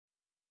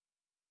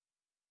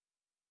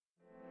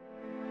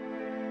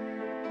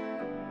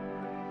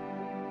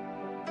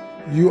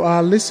You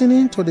are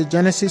listening to the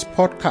Genesis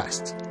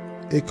Podcast,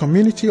 a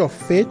community of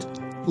faith,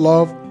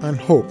 love, and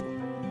hope.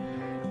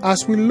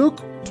 As we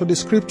look to the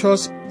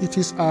scriptures, it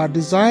is our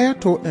desire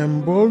to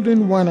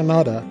embolden one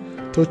another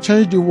to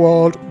change the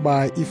world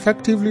by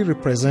effectively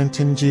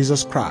representing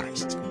Jesus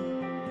Christ.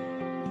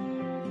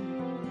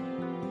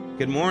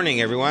 Good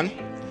morning, everyone.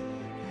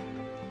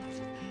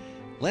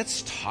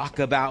 Let's talk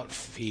about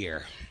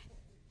fear.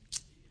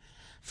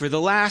 For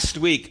the last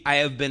week, I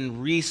have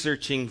been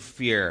researching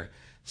fear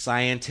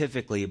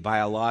scientifically,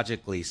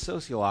 biologically,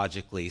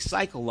 sociologically,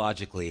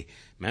 psychologically,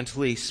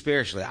 mentally,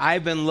 spiritually.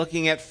 I've been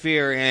looking at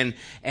fear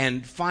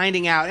and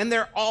finding out, and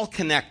they're all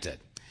connected.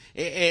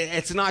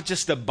 It's not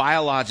just a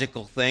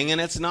biological thing,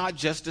 and it's not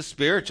just a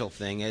spiritual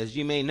thing. As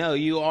you may know,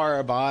 you are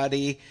a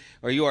body,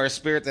 or you are a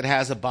spirit that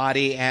has a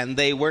body, and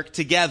they work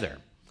together.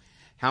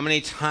 How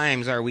many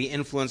times are we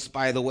influenced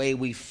by the way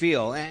we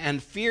feel?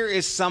 And fear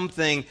is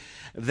something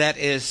that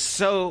is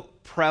so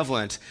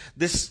prevalent.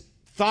 This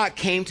thought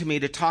came to me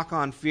to talk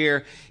on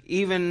fear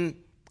even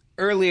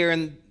earlier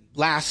in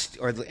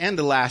the end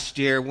of last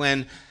year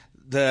when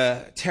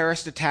the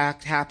terrorist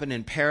attack happened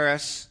in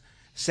Paris,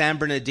 San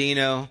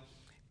Bernardino.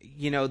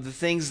 You know, the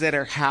things that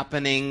are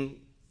happening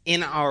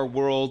in our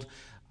world.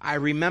 I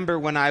remember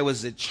when I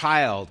was a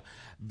child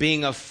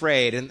being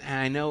afraid, and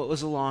I know it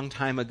was a long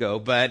time ago,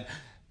 but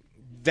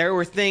there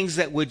were things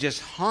that would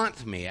just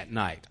haunt me at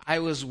night. I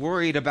was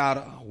worried about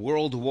a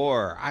world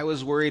war. I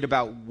was worried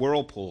about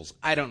whirlpools.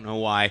 I don't know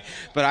why,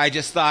 but I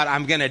just thought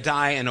I'm going to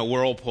die in a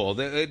whirlpool.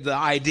 The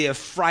idea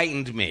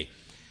frightened me.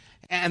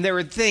 And there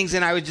were things,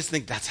 and I would just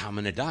think, that's how I'm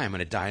going to die. I'm going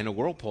to die in a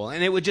whirlpool.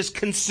 And it would just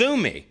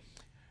consume me,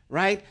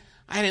 right?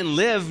 I didn't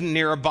live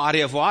near a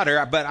body of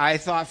water, but I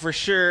thought for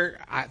sure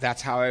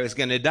that's how I was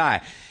going to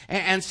die.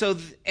 And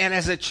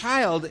as a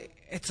child,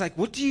 it's like,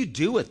 what do you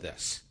do with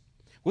this?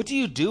 What do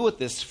you do with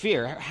this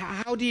fear?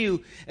 How do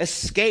you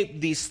escape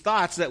these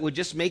thoughts that would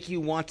just make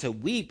you want to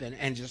weep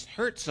and just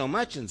hurt so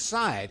much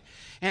inside?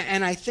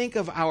 And I think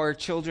of our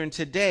children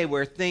today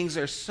where things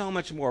are so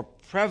much more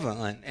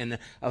prevalent and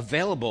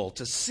available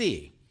to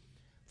see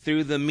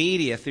through the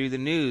media, through the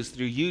news,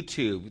 through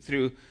YouTube,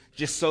 through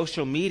just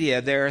social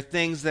media. There are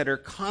things that are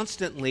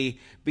constantly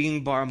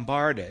being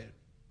bombarded.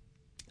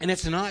 And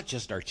it's not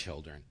just our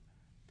children.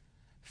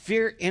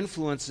 Fear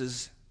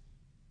influences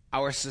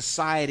our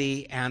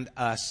society and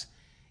us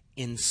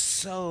in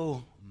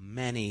so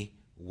many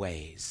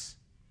ways.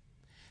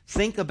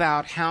 Think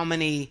about how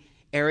many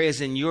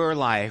areas in your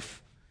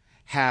life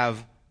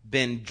have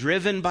been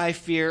driven by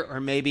fear or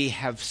maybe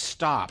have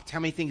stopped. How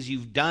many things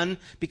you've done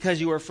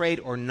because you were afraid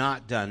or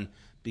not done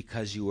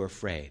because you were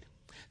afraid.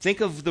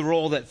 Think of the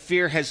role that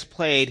fear has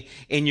played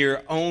in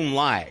your own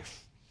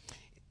life.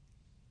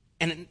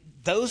 And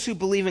those who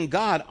believe in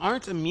God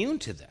aren't immune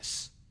to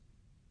this.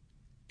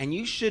 And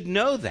you should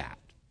know that.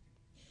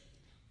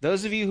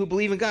 Those of you who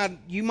believe in God,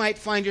 you might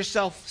find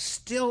yourself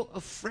still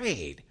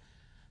afraid.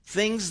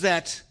 Things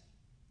that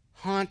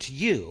haunt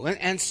you.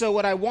 And so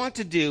what I want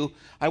to do,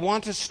 I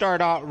want to start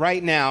out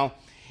right now,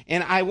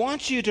 and I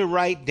want you to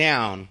write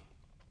down,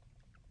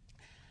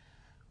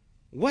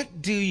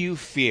 what do you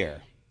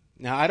fear?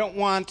 Now,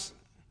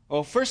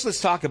 first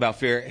let's talk about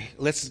fear.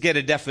 Let's get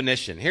a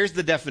definition. Here's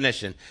the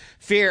definition.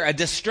 Fear, a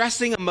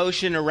distressing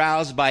emotion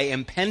aroused by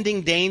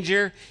impending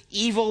danger,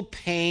 evil,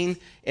 pain,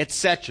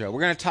 etc.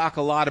 We're going to talk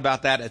a lot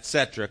about that,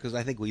 etc., because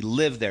I think we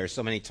live there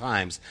so many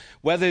times.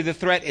 Whether the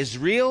threat is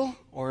real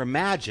or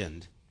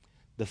imagined,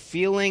 the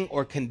feeling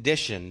or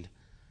condition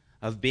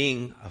of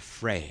being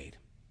afraid.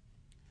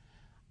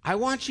 I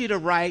want you to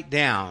write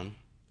down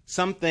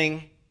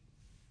something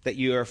that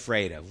you are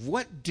afraid of.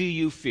 What do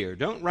you fear?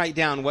 Don't write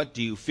down what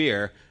do you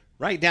fear.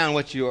 Write down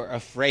what you're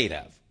afraid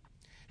of.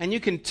 And you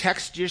can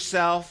text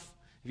yourself.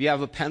 If you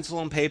have a pencil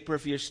and paper,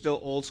 if you're still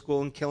old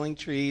school and killing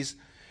trees,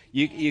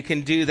 you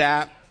can do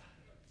that.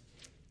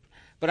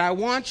 But I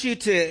want you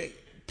to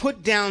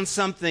put down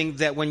something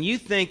that when you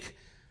think,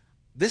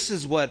 this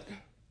is what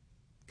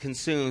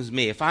consumes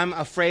me. If I'm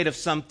afraid of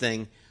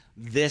something,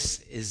 this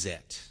is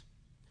it.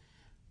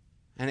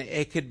 And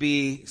it could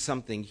be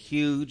something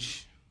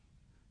huge.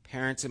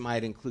 Parents, it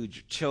might include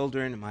your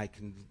children. It might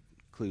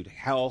include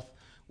health.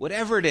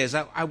 Whatever it is,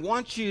 I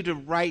want you to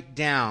write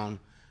down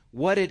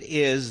what it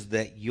is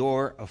that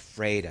you're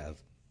afraid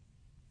of.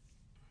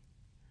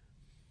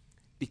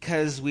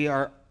 Because we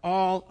are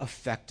all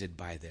affected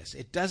by this.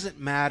 It doesn't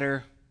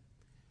matter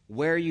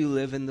where you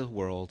live in the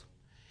world.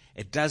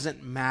 It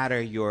doesn't matter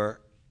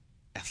your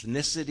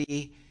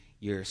ethnicity,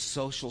 your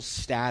social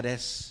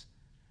status,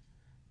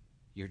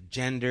 your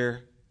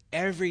gender.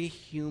 Every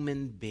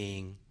human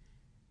being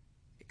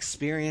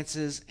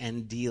experiences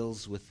and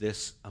deals with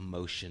this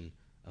emotion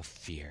of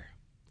fear.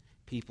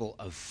 People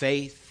of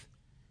faith,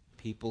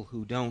 people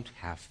who don't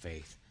have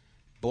faith,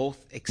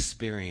 both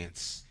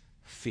experience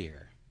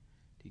fear.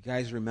 Do you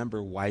guys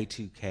remember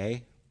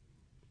Y2K?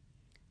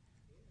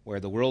 Where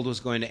the world was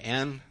going to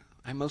end?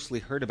 I mostly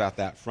heard about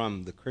that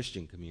from the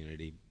Christian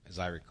community, as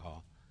I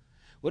recall.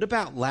 What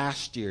about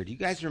last year? Do you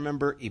guys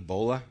remember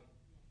Ebola?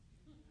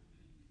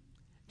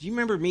 Do you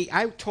remember me?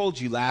 I told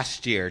you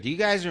last year. Do you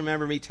guys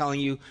remember me telling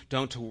you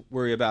don't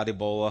worry about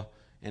Ebola?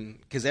 And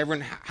because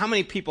how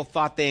many people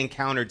thought they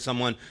encountered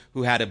someone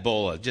who had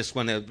Ebola? Just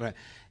when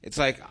it's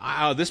like,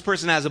 oh, this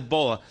person has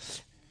Ebola.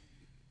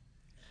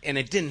 And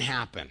it didn't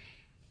happen.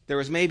 There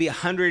was maybe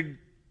 100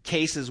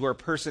 cases where a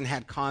person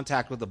had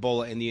contact with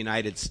Ebola in the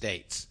United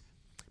States.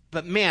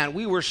 But man,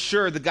 we were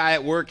sure the guy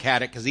at work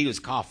had it because he was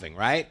coughing,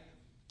 right?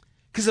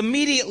 Because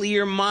immediately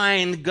your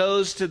mind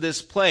goes to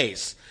this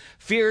place.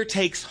 Fear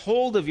takes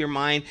hold of your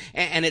mind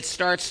and it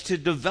starts to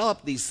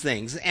develop these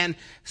things. And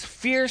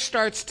fear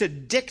starts to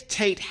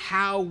dictate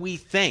how we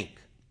think.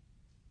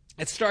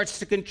 It starts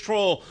to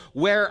control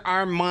where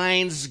our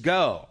minds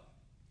go.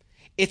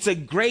 It's a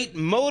great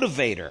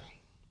motivator.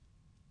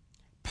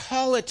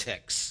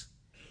 Politics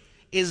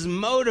is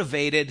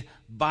motivated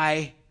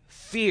by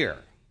fear.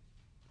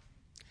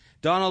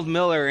 Donald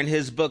Miller, in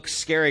his book,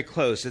 Scary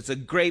Close, it's a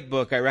great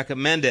book, I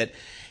recommend it.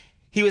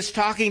 He was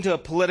talking to a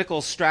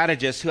political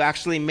strategist who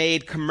actually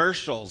made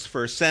commercials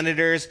for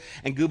senators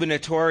and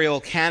gubernatorial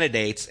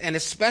candidates, and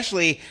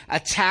especially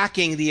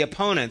attacking the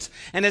opponents.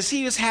 And as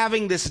he was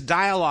having this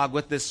dialogue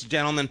with this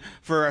gentleman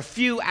for a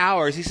few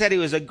hours, he said he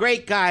was a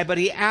great guy, but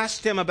he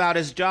asked him about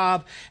his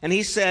job, and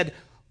he said,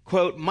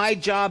 quote, "My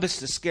job is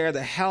to scare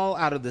the hell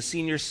out of the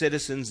senior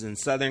citizens in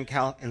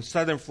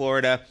southern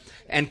Florida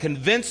and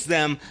convince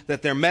them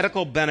that their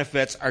medical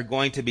benefits are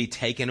going to be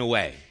taken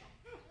away."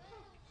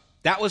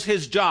 That was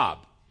his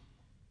job.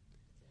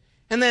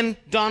 And then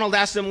Donald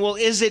asked him, "Well,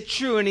 is it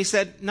true?" And he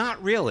said,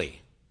 "Not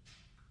really."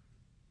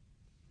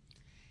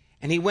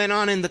 And he went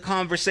on in the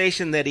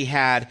conversation that he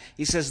had.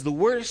 He says, "The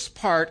worst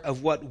part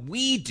of what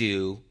we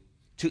do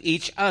to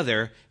each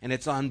other, and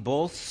it's on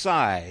both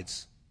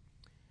sides,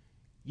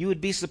 you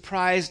would be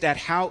surprised at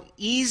how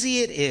easy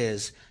it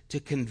is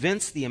to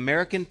convince the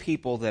American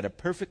people that a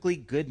perfectly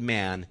good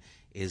man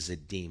is a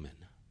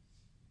demon."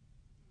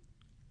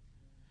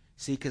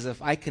 See, because if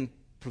I can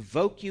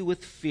provoke you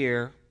with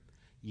fear,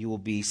 you will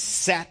be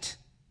set,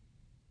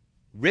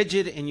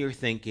 rigid in your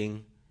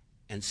thinking,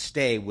 and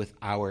stay with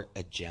our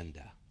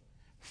agenda.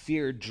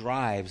 Fear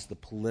drives the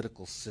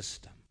political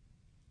system.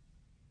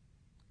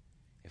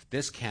 If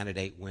this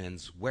candidate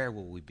wins, where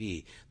will we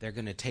be? They're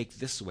going to take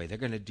this away. They're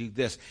going to do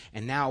this.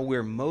 And now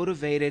we're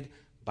motivated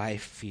by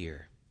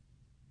fear.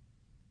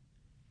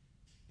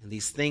 And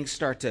these things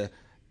start to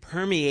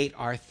permeate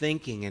our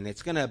thinking, and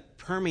it's going to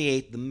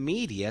permeate the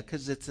media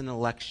because it's an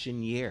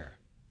election year.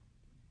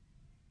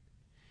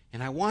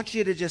 And I want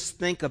you to just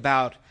think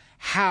about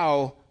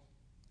how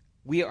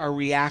we are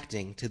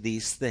reacting to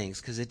these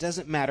things, because it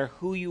doesn't matter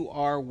who you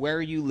are,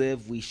 where you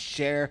live, we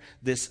share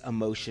this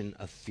emotion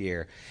of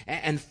fear.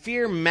 And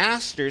fear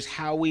masters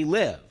how we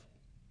live.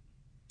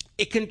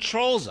 It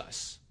controls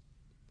us.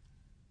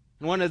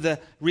 In one of the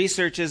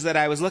researches that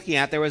I was looking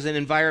at, there was an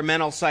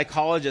environmental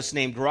psychologist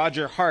named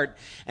Roger Hart,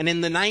 and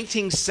in the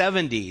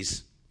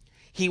 1970s,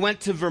 he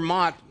went to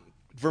Vermont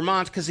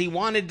because he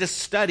wanted to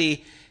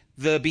study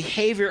the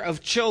behavior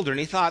of children.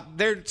 He thought,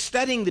 they're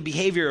studying the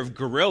behavior of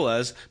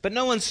gorillas, but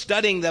no one's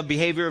studying the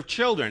behavior of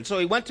children. So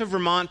he went to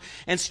Vermont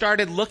and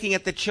started looking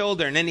at the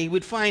children, and he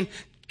would find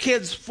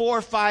kids 4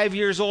 or 5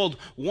 years old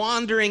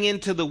wandering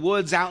into the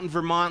woods out in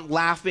Vermont,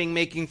 laughing,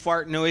 making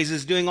fart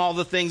noises, doing all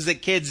the things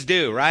that kids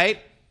do,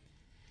 right?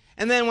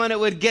 And then when it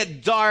would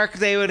get dark,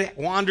 they would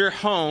wander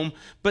home,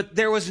 but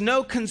there was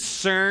no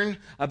concern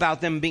about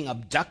them being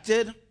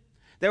abducted.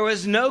 There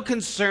was no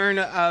concern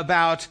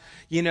about,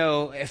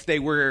 if they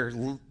were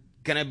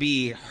going to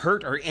be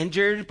hurt or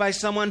injured by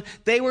someone.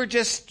 They were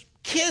just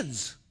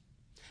kids.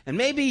 And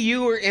maybe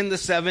you were in the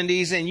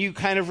 70s and you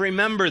kind of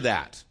remember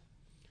that.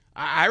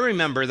 I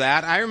remember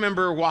that. I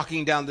remember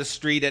walking down the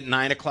street at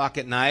 9 o'clock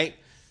at night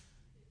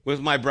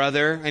with my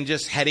brother and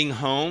just heading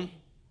home.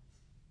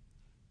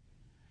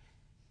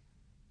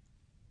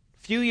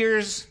 A few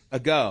years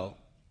ago,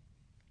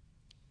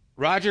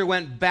 Roger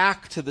went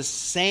back to the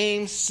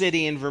same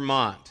city in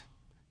Vermont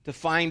to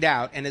find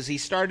out. And as he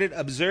started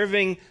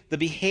observing the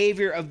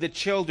behavior of the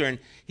children,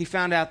 he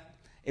found out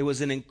it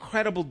was an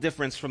incredible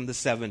difference from the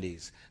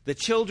 70s. The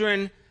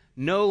children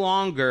no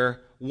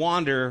longer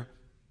wander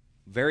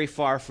very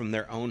far from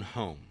their own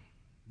home.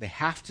 They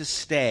have to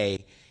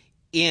stay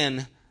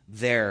in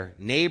their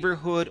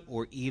neighborhood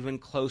or even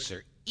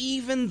closer,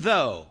 even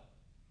though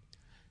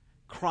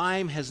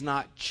crime has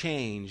not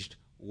changed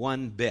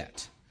one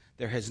bit.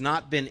 There has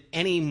not been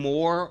any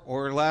more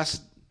or less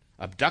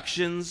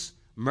abductions,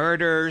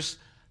 murders,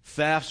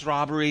 thefts,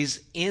 robberies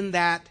in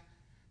that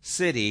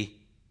city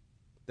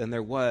than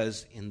there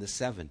was in the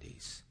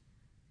 70s.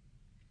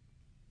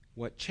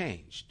 What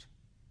changed?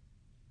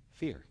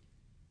 Fear.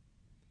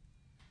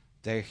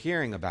 They're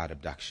hearing about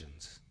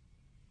abductions.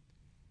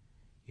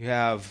 You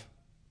have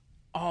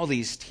all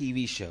these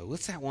TV shows.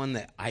 What's that one,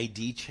 the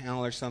ID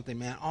channel or something,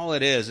 man? All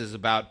it is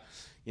about,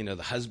 the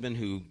husband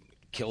who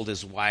killed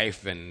his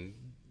wife. And,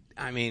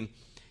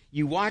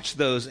 you watch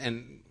those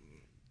and,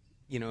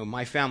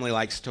 my family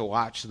likes to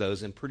watch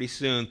those. And pretty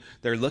soon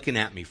they're looking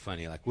at me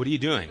funny, like, what are you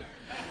doing?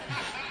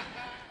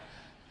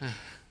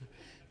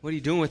 What are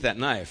you doing with that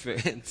knife?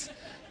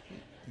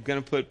 I'm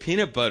going to put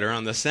peanut butter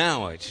on the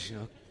sandwich.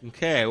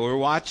 Okay, we're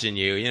watching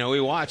you. We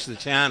watch the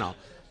channel.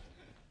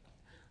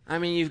 I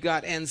mean, you've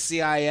got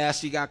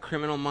NCIS, you've got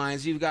Criminal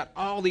Minds, you've got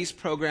all these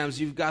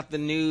programs, you've got the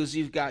news,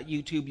 you've got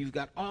YouTube, you've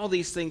got all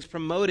these things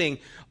promoting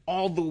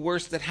all the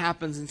worst that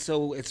happens, and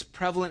so it's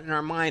prevalent in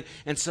our mind,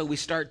 and so we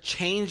start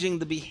changing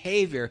the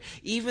behavior.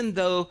 Even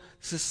though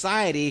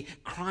society,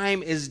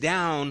 crime is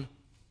down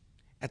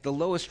at the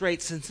lowest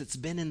rate since it's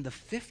been in the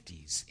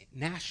 50s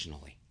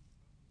nationally.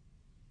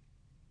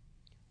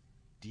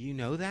 Do you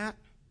know that?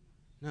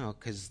 No,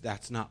 because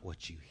that's not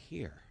what you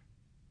hear.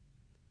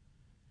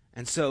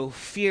 And so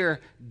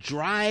fear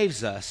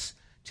drives us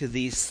to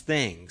these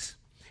things.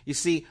 You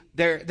see,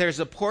 there's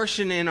a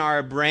portion in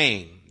our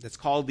brain that's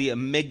called the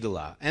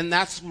amygdala, and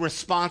that's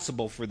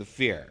responsible for the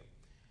fear.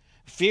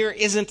 Fear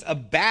isn't a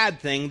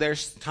bad thing.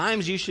 There's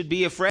times you should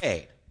be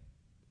afraid.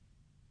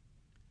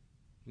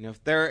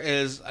 If there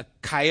is a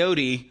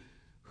coyote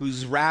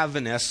who's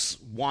ravenous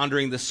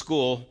wandering the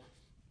school,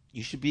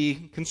 you should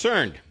be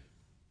concerned.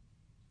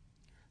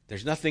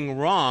 There's nothing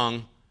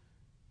wrong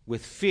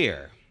with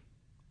fear.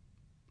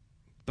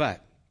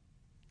 But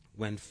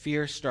when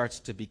fear starts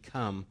to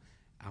become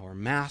our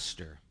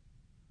master,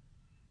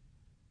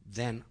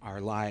 then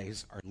our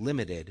lives are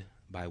limited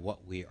by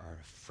what we are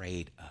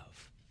afraid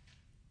of.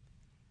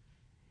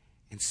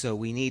 And so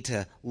we need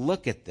to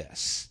look at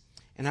this.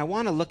 And I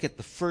want to look at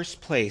the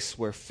first place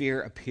where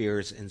fear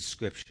appears in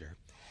Scripture.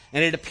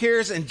 And it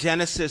appears in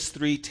Genesis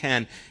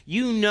 3:10.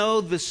 You know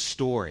the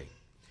story.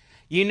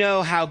 You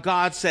know how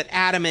God set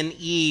Adam and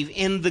Eve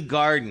in the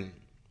garden.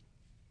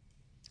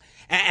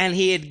 And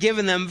he had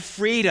given them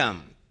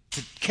freedom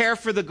to care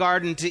for the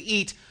garden, to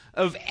eat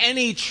of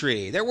any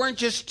tree. There weren't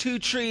just 2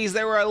 trees,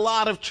 there were a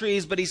lot of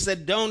trees, but he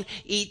said, don't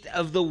eat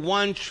of the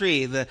one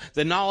tree, the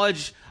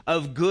knowledge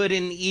of good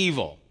and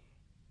evil.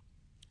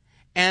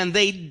 And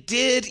they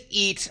did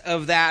eat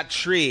of that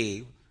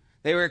tree.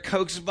 They were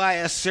coaxed by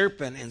a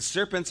serpent, and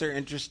serpents are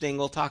interesting.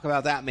 We'll talk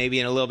about that maybe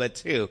in a little bit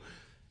too.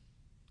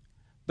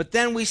 But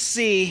then we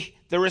see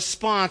the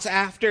response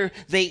after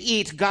they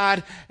eat.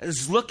 God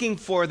is looking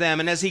for them.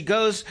 And as he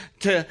goes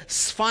to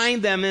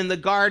find them in the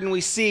garden,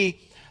 we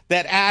see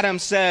that Adam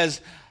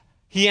says,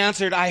 he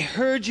answered, I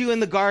heard you in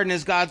the garden,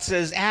 as God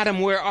says, Adam,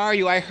 where are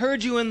you? I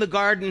heard you in the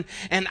garden,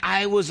 and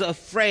I was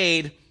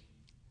afraid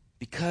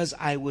because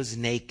I was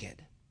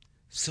naked.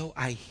 So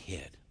I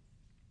hid.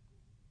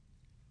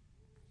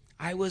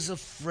 I was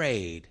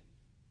afraid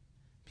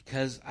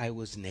because I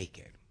was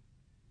naked.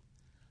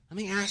 Let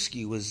me ask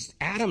you, was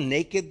Adam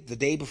naked the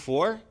day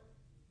before?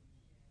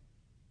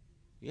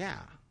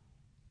 Yeah.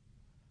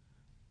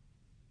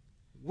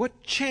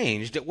 What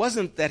changed? It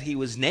wasn't that he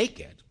was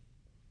naked.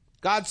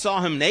 God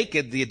saw him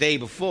naked the day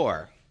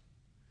before.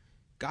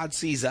 God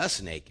sees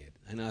us naked.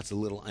 I know it's a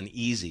little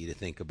uneasy to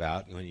think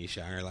about when you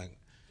shower,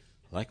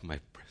 like my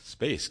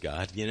space,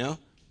 God,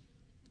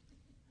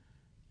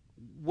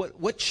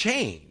 What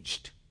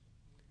changed?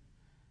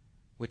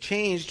 What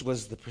changed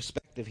was the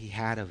perspective he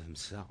had of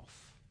himself.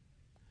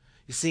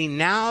 You see,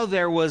 now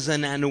there was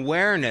an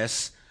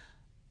awareness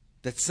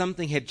that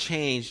something had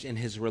changed in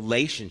his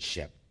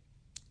relationship.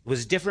 It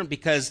was different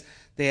because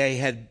they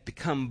had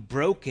become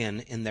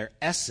broken in their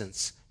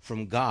essence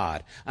from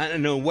God.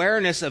 An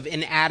awareness of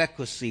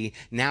inadequacy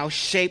now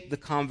shaped the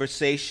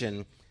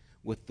conversation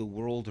with the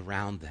world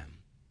around them.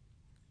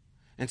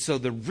 And so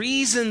the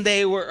reason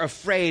they were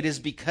afraid is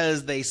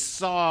because they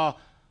saw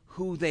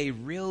who they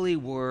really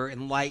were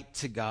in light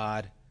to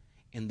God,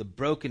 in the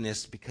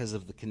brokenness because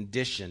of the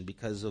condition,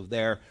 because of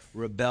their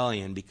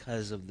rebellion,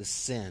 because of the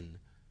sin.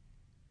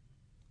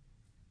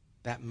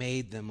 That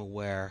made them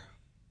aware,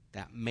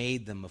 that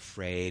made them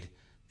afraid,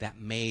 that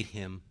made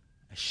him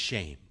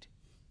ashamed.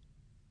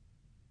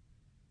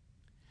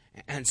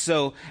 And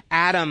so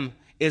Adam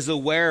is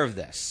aware of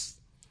this.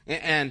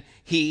 And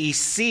he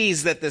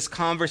sees that this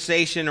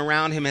conversation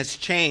around him has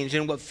changed.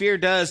 And what fear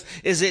does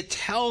is it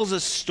tells a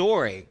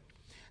story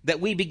that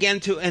we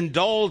begin to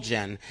indulge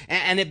in,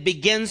 and it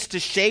begins to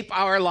shape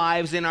our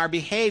lives and our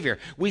behavior.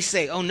 We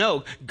say, oh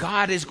no,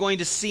 God is going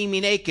to see me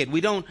naked. We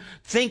don't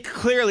think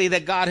clearly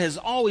that God has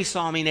always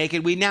saw me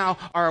naked. We now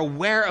are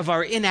aware of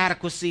our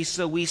inadequacies,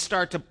 so we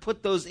start to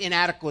put those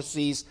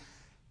inadequacies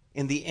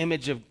in the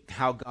image of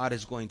how God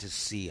is going to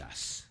see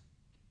us.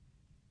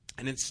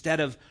 And instead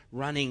of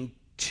running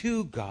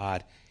to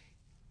God,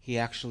 he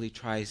actually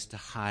tries to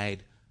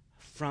hide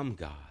from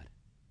God.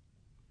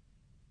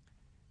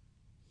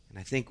 And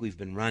I think we've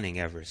been running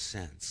ever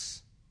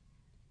since.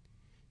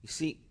 You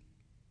see,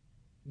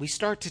 we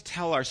start to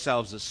tell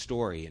ourselves a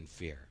story in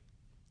fear.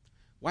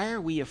 Why are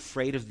we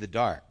afraid of the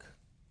dark?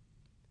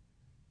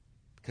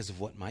 Because of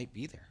what might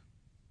be there.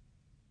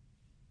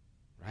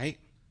 Right?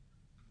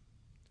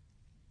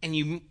 And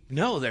you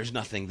know there's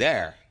nothing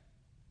there.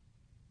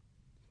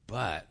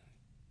 But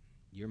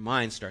your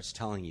mind starts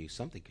telling you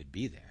something could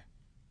be there.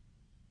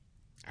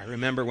 I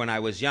remember when I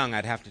was young,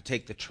 I'd have to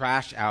take the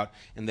trash out,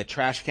 and the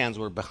trash cans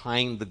were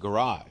behind the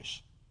garage.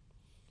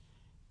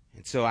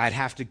 And so I'd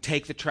have to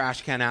take the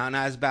trash can out, and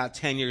I was about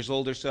 10 years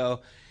old or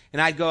so,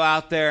 and I'd go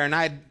out there, and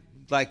I'd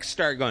like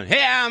start going,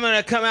 hey, I'm going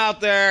to come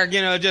out there,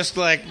 just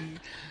like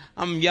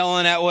I'm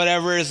yelling at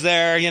whatever is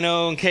there,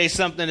 in case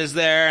something is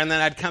there. And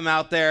then I'd come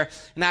out there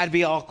and I'd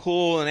be all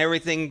cool and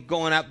everything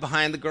going up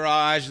behind the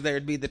garage.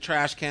 There'd be the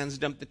trash cans,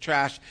 dump the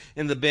trash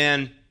in the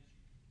bin.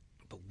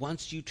 But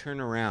once you turn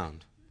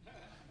around,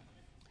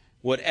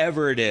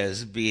 whatever it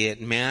is, be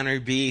it man or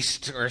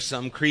beast or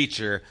some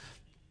creature,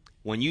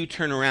 when you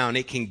turn around,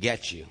 it can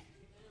get you.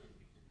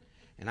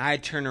 And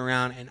I'd turn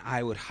around and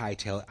I would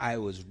hightail it. I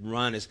was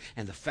run,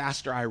 and the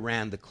faster I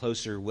ran, the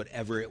closer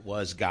whatever it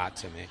was got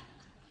to me.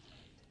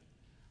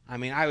 I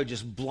mean, I would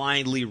just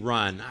blindly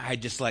run. I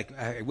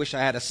wish I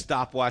had a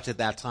stopwatch at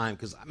that time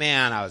because,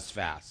 man, I was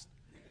fast.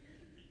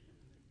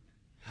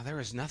 Now, there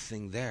was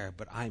nothing there,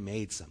 but I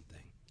made something.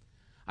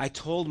 I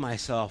told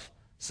myself,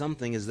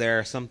 something is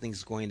there,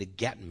 something's going to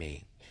get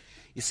me.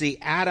 You see,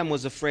 Adam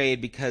was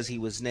afraid because he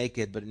was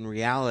naked, but in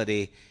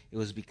reality, it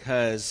was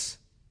because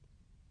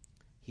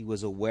he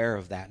was aware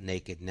of that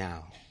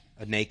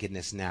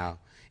nakedness now.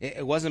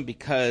 It wasn't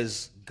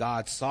because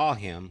God saw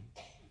him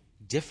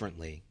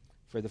differently.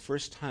 For the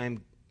first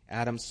time,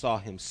 Adam saw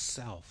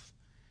himself,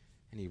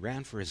 and he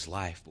ran for his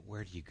life, but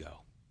where do you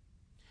go?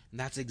 And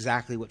that's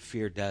exactly what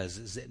fear does,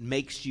 is it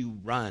makes you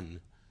run,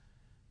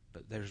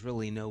 but there's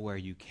really nowhere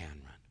you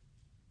can run.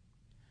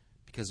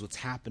 Because what's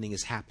happening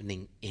is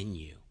happening in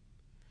you.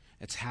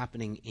 It's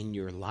happening in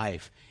your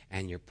life,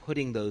 and you're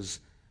putting those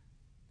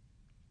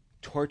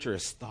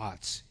torturous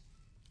thoughts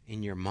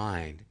in your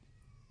mind.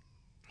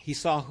 He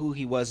saw who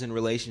he was in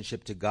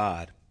relationship to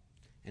God,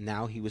 and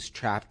now he was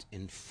trapped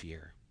in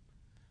fear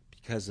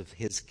because of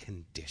his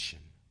condition.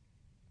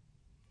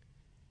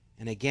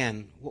 And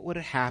again, what would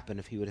have happened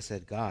if he would have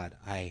said, God,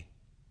 I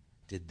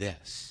did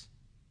this,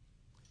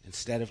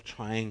 instead of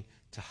trying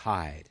to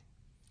hide?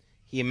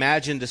 He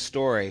imagined a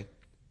story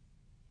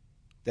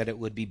that it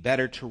would be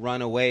better to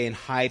run away and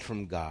hide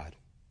from God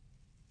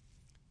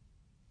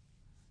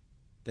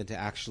than to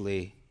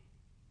actually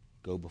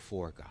go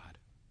before God.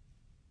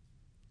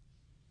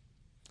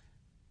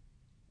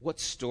 What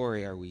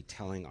story are we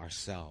telling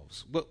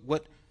ourselves?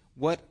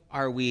 What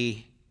are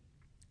we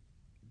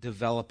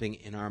developing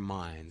in our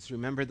minds?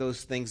 Remember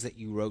those things that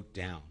you wrote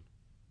down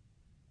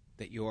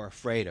that you're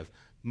afraid of.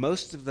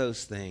 Most of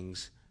those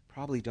things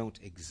probably don't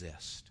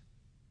exist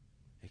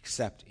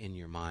except in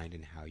your mind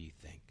and how you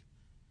think.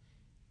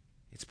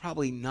 It's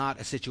probably not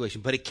a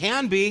situation, but it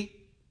can be.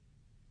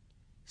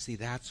 See,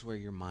 that's where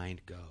your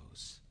mind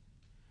goes.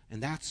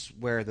 And that's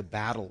where the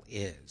battle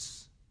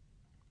is,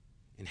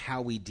 and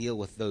how we deal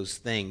with those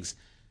things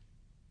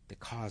that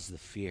cause the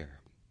fear.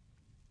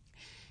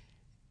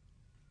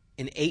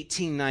 In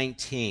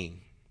 1819,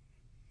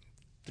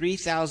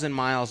 3,000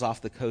 miles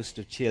off the coast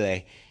of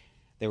Chile,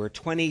 there were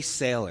 20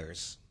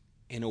 sailors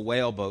in a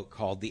whaleboat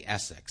called the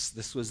Essex.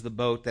 This was the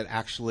boat that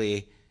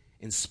actually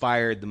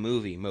inspired the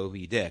movie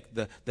Moby Dick.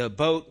 The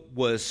boat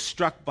was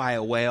struck by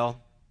a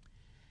whale.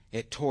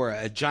 It tore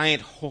a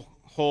giant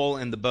hole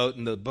in the boat,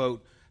 and the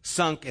boat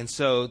sunk, and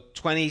so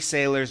 20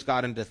 sailors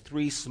got into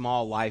 3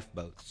 small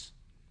lifeboats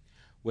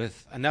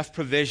with enough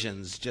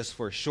provisions just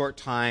for a short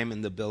time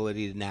and the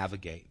ability to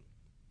navigate.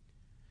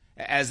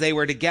 As they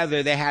were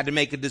together, they had to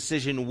make a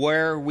decision,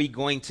 where are we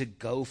going to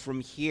go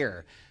from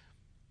here?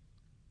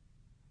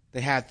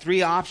 They had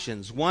 3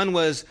 options. One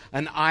was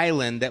an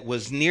island that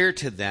was near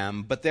to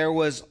them, but there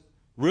was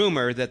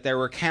rumor that there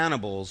were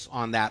cannibals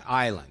on that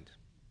island.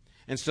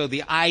 And so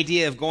the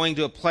idea of going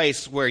to a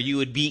place where you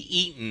would be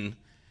eaten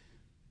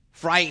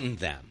frightened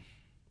them.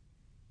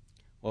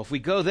 Well, if we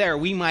go there,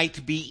 we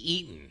might be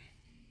eaten.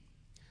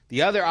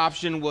 The other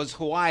option was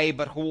Hawaii,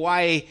 but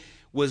Hawaii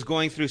was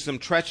going through some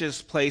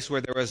treacherous place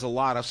where there was a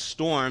lot of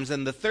storms.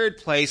 And the third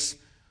place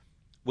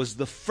was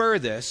the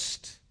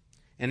furthest,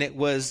 and it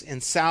was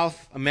in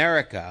South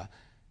America.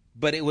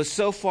 But it was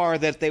so far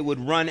that they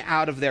would run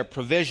out of their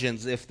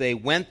provisions if they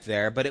went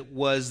there, but it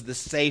was the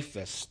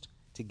safest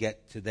to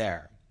get to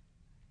there.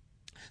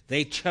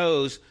 They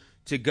chose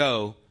to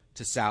go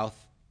to South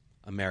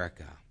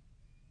America.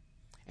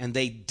 And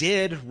they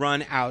did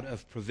run out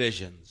of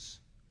provisions.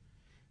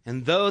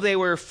 And though they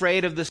were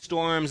afraid of the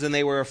storms and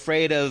they were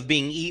afraid of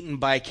being eaten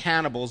by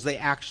cannibals, they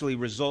actually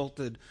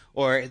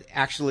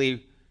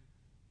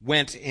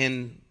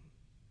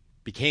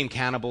became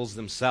cannibals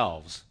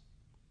themselves,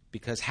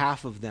 because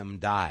half of them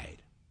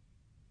died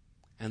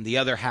and the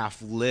other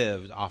half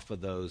lived off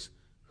of those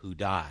who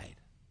died.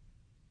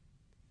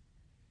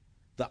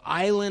 The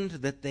island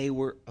that they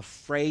were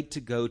afraid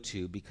to go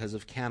to because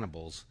of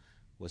cannibals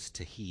was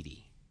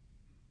Tahiti.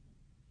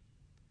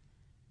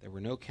 There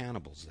were no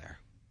cannibals there.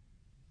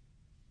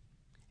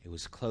 It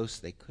was close.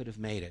 They could have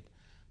made it.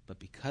 But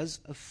because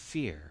of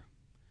fear,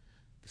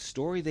 the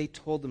story they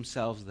told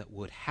themselves that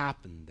would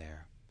happen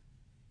there,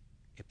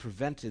 it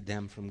prevented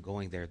them from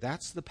going there.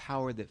 That's the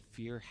power that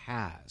fear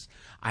has.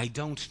 I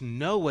don't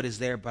know what is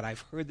there, but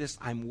I've heard this.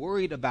 I'm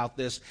worried about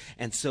this.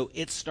 And so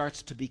it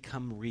starts to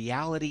become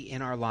reality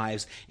in our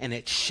lives, and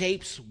it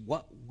shapes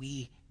what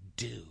we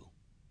do.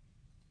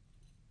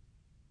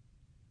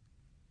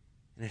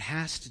 And it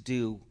has to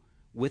do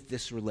with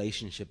this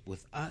relationship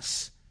with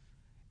us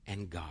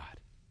and God.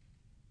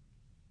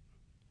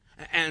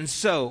 And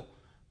so,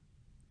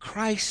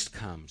 Christ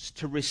comes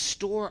to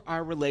restore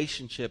our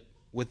relationship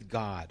with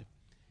God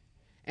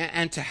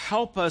and to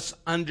help us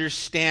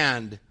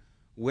understand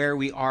where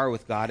we are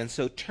with God. And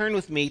so turn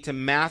with me to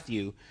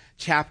Matthew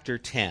chapter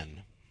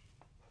 10.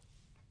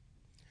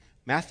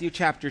 Matthew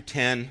chapter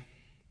 10.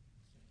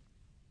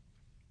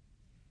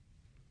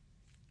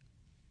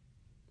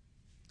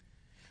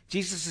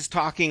 Jesus is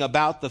talking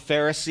about the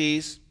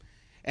Pharisees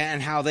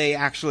and how they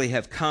actually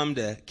have come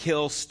to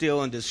kill,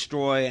 steal, and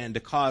destroy and to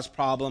cause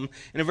problem.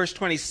 And in verse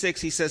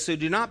 26, he says, "So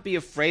do not be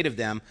afraid of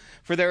them,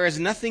 for there is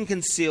nothing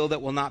concealed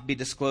that will not be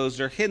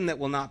disclosed, or hidden that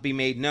will not be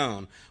made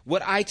known.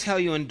 What I tell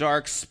you in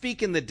dark,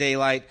 speak in the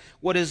daylight.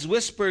 What is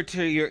whispered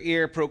to your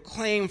ear,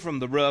 proclaim from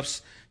the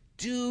roofs.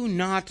 Do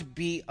not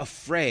be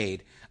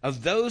afraid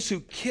of those who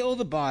kill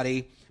the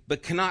body,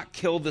 but cannot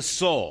kill the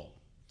soul."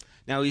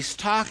 Now he's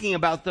talking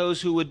about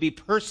those who would be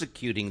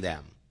persecuting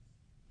them.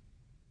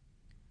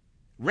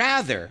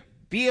 "Rather,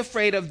 be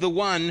afraid of the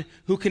one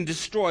who can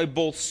destroy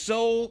both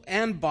soul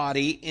and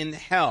body in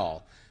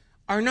hell.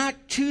 Are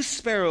not 2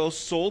 sparrows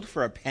sold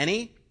for a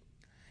penny?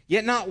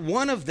 Yet not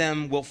one of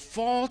them will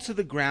fall to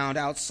the ground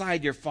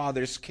outside your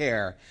Father's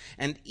care.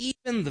 And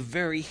even the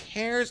very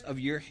hairs of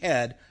your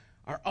head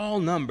are all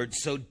numbered.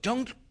 So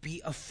don't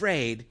be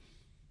afraid.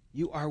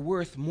 You are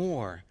worth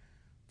more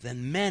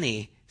than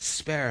many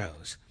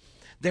sparrows."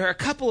 There are a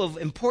couple of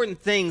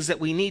important things that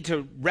we need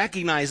to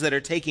recognize that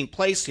are taking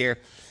place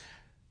here.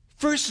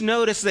 First,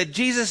 notice that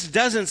Jesus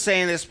doesn't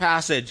say in this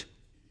passage,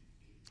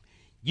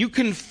 you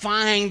can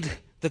find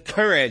the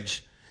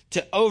courage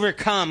to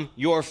overcome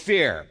your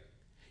fear.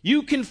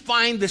 You can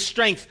find the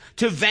strength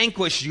to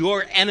vanquish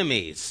your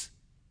enemies.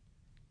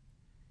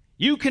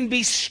 You can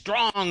be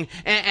strong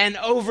and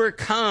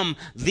overcome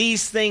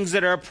these things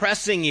that are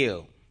oppressing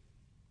you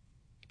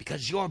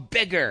because you're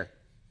bigger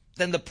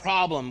than the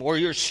problem, or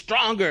you're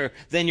stronger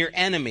than your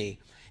enemy.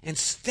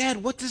 Instead,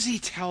 what does he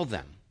tell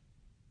them?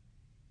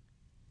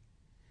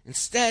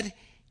 Instead,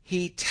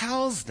 he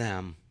tells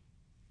them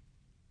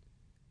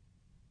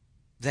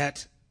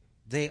that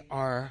they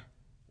are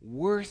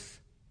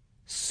worth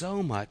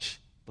so much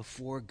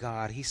before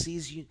God. He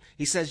says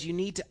you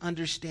need to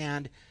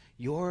understand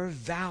your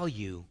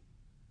value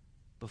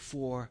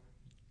before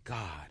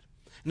God.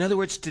 In other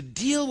words, to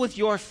deal with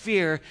your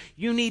fear,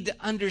 you need to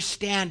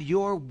understand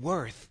your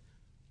worth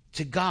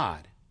to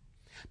God.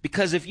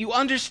 Because if you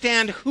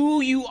understand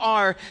who you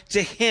are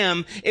to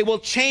him, it will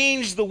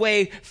change the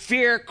way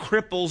fear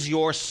cripples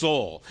your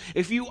soul.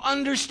 If you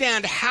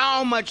understand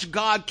how much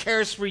God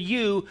cares for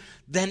you,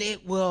 then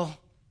it will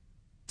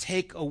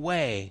take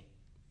away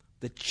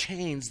the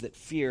chains that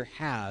fear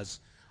has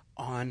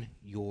on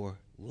your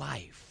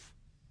life.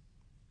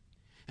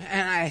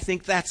 And I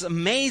think that's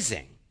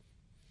amazing.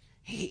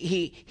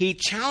 He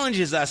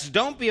challenges us,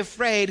 don't be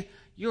afraid,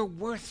 you're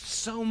worth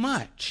so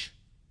much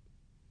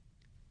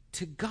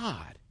to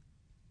God.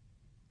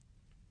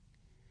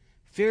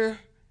 Fear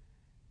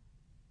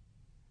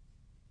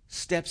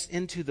steps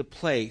into the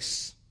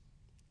place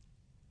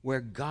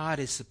where God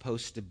is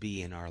supposed to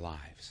be in our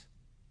lives.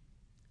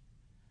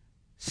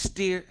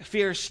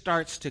 Fear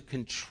starts to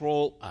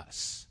control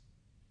us.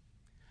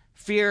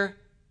 Fear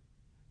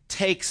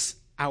takes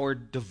our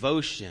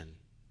devotion,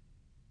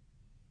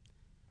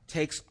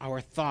 takes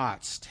our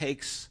thoughts,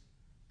 takes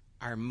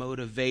our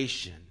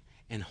motivation,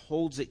 and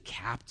holds it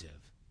captive.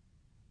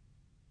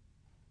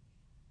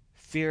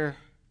 Fear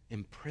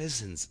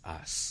imprisons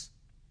us.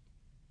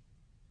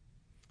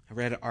 I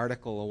read an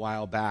article a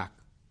while back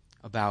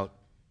about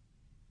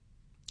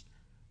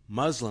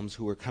Muslims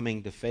who were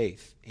coming to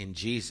faith in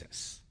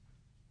Jesus,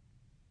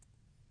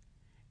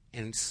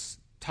 and it's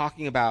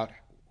talking about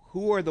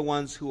who are the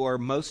ones who are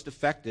most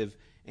effective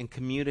in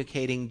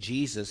communicating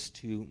Jesus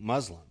to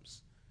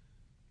Muslims.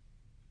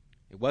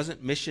 It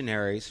wasn't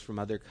missionaries from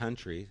other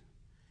countries.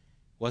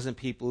 Wasn't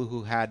people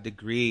who had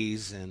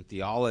degrees in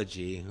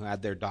theology, who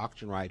had their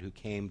doctrine right, who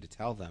came to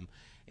tell them.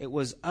 It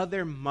was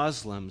other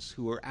Muslims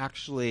who were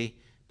actually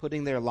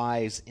putting their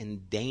lives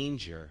in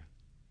danger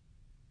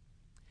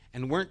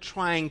and weren't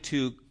trying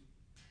to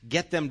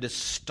get them to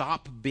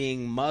stop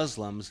being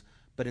Muslims,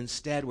 but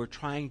instead were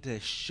trying to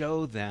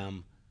show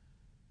them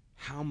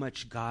how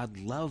much God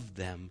loved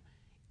them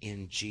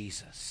in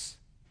Jesus.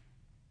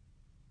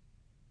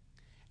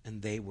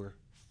 And they were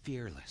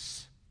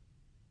fearless.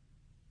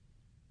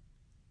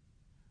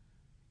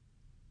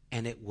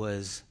 And it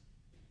was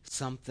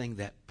something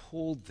that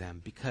pulled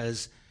them,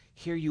 because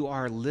here you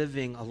are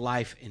living a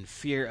life in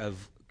fear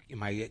of,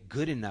 am I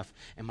good enough?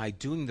 Am I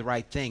doing the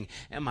right thing?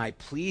 Am I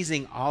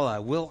pleasing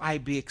Allah? Will I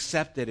be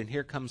accepted? And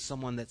here comes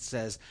someone that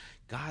says,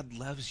 God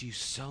loves you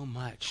so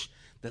much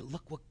that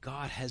look what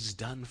God has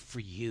done for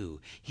you.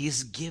 He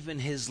has given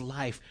his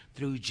life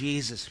through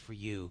Jesus for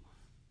you.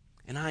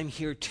 And I'm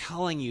here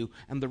telling you,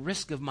 at the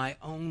risk of my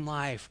own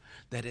life,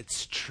 that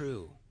it's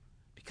true.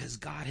 Because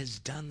God has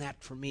done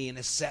that for me and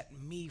has set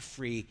me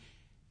free.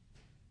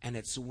 And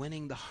it's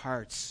winning the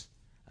hearts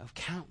of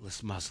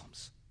countless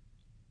Muslims.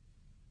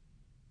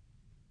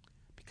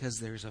 because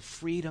there's a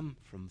freedom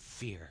from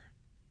fear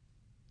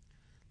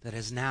that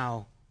is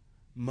now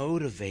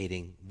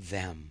motivating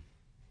them.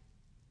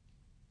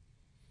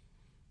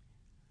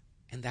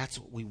 And that's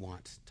what we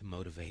want to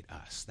motivate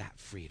us, that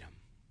freedom.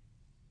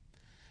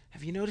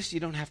 Have you noticed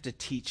you don't have to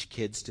teach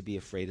kids to be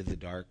afraid of the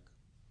dark?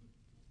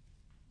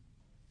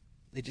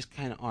 They just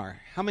kind of are.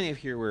 How many of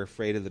here were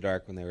afraid of the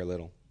dark when they were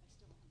little?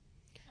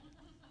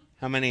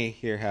 How many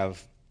here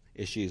have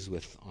issues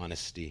with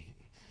honesty?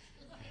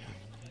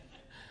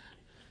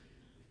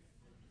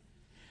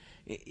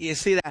 You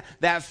see,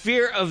 that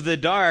fear of the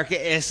dark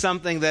is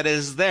something that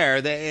is there.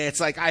 It's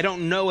like, I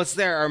don't know what's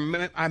there.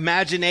 Our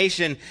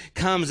imagination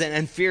comes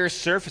and fear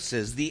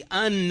surfaces. The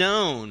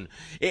unknown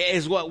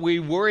is what we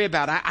worry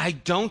about. I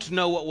don't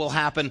know what will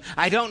happen.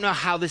 I don't know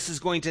how this is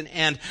going to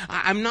end.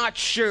 I'm not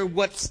sure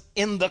what's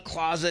in the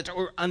closet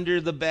or under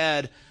the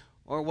bed,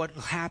 or what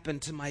will happen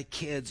to my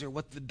kids, or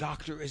what the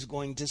doctor is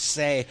going to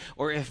say,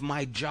 or if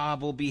my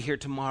job will be here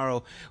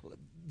tomorrow.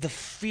 The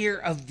fear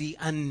of the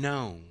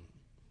unknown.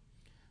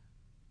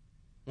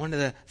 One of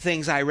the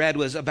things I read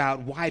was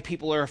about why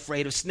people are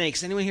afraid of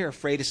snakes. Anyone here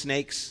afraid of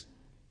snakes?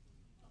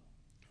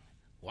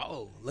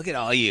 Whoa, look at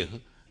all you.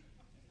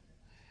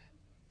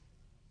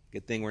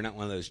 Good thing we're not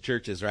one of those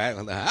churches, right?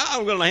 I'm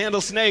going to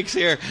handle snakes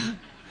here.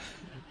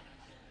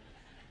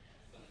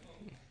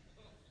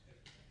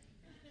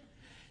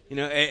 You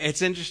know,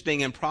 it's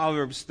interesting in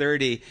Proverbs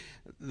 30,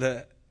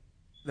 the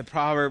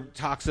proverb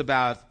talks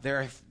about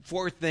there are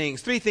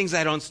three things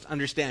I don't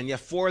understand. You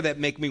have four that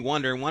make me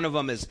wonder. One of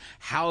them is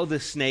how the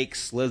snake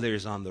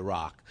slithers on the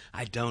rock.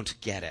 I don't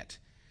get it.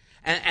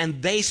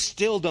 And they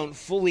still don't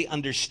fully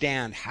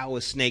understand how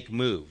a snake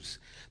moves.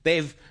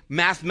 They've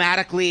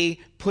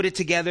mathematically put it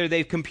together,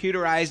 they've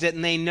computerized it,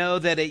 and they know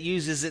that it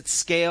uses its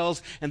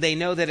scales, and they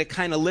know that it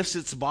kind of lifts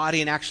its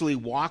body and actually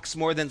walks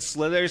more than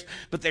slithers,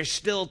 but there's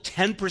still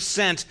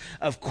 10%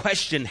 of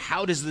question,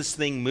 how does this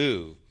thing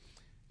move?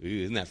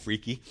 Ooh, isn't that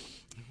freaky?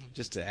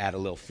 Just to add a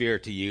little fear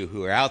to you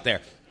who are out there.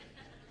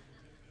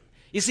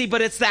 You see,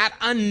 but it's that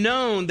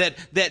unknown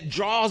that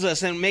draws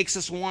us and makes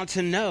us want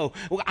to know.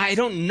 I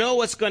don't know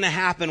what's going to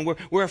happen.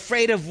 We're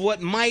afraid of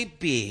what might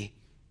be.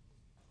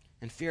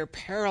 And fear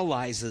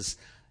paralyzes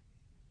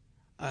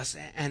us,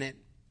 and it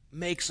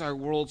makes our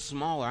world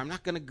smaller. I'm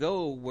not going to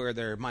go where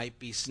there might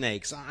be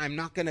snakes. I'm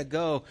not going to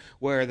go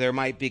where there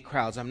might be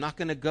crowds. I'm not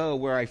going to go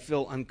where I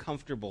feel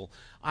uncomfortable.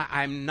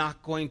 I'm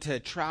not going to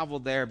travel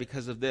there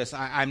because of this.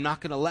 I'm not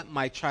going to let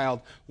my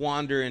child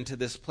wander into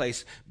this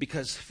place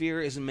because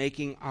fear is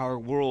making our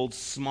world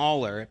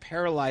smaller. It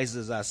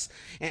paralyzes us.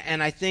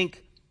 And I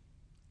think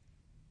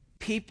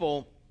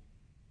people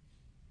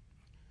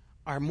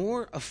are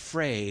more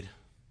afraid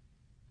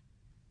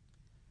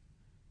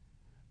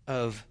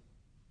of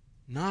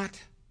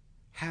not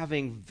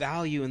having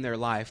value in their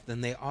life than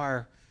they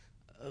are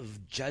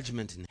of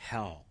judgment in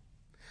hell.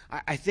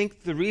 I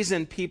think the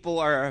reason people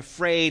are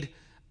afraid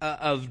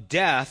of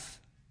death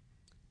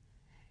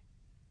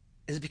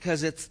is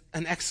because it's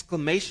an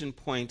exclamation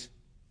point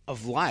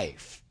of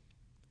life.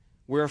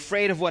 We're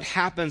afraid of what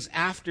happens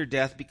after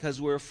death because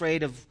we're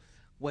afraid of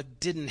what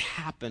didn't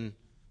happen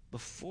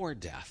before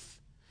death.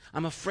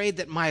 I'm afraid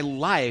that my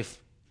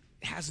life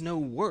has no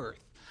worth.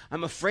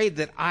 I'm afraid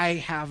that I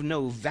have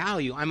no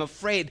value. I'm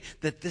afraid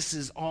that this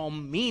is all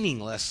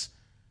meaningless.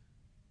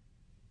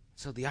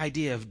 So the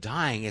idea of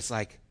dying is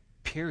like,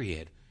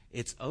 period.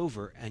 It's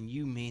over and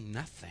you mean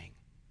nothing.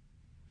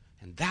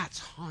 And that's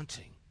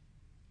haunting.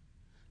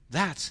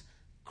 That's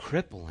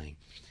crippling.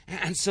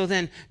 And so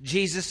then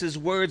Jesus'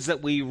 words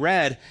that we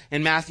read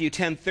in Matthew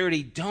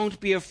 10:30, don't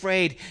be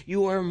afraid.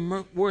 You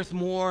are worth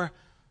more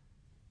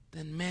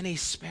than many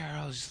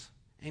sparrows.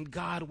 And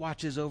God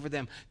watches over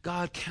them.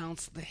 God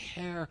counts the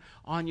hair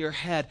on your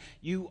head.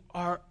 You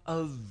are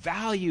of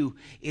value,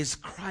 is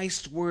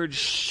Christ's word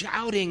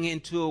shouting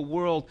into a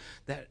world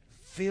that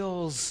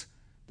feels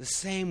the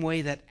same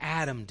way that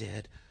Adam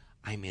did.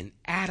 I'm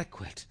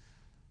inadequate.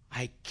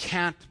 I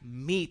can't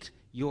meet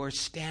your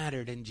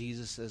standard. And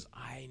Jesus says,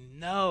 I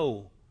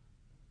know.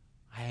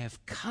 I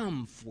have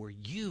come for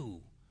you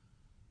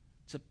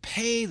to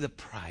pay the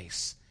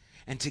price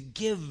and to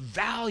give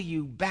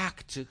value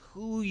back to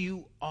who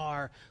you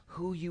are,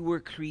 who you were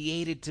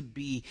created to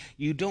be.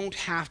 You don't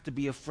have to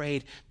be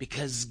afraid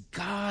because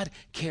God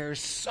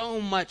cares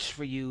so much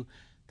for you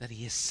that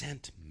he has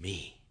sent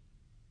me.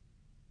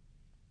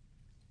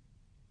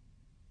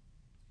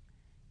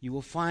 You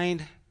will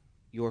find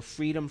your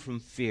freedom from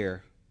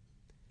fear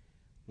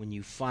when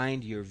you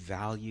find your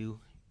value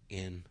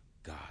in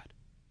God.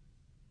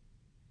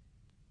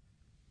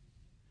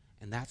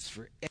 And that's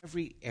for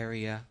every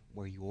area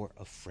where you're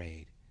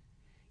afraid.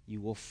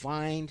 You will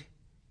find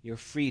your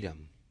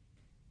freedom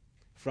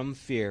from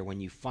fear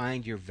when you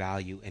find your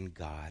value in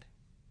God.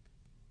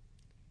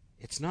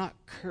 It's not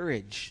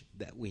courage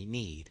that we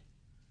need.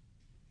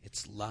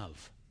 It's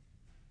love.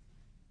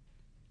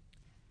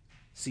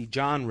 See,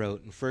 John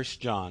wrote in 1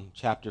 John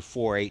chapter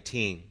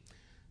 4:18,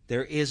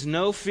 there is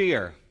no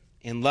fear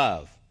in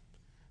love,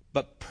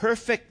 but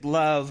perfect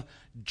love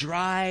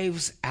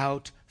drives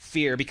out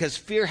fear, because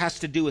fear has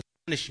to do with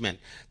punishment.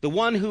 The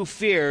one who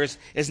fears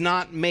is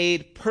not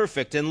made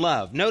perfect in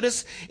love.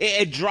 Notice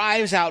it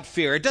drives out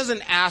fear. It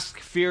doesn't ask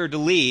fear to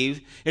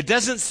leave. It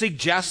doesn't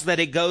suggest that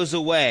it goes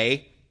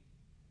away.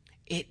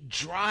 It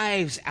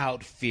drives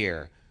out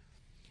fear.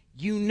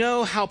 You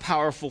know how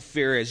powerful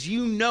fear is.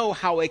 You know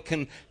how it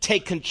can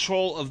take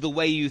control of the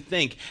way you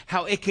think,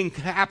 how it can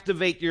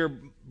captivate your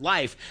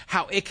life,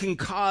 how it can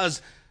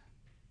cause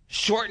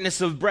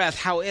shortness of breath,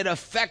 how it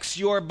affects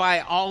your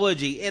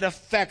biology. It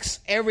affects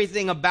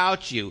everything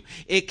about you.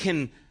 It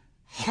can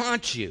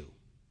haunt you.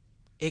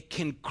 It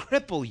can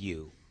cripple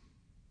you.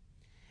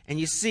 And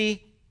you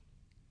see,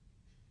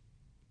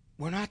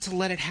 we're not to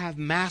let it have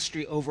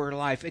mastery over our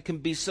life. It can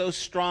be so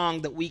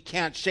strong that we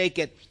can't shake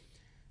it,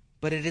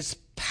 but it is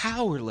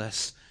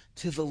powerless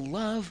to the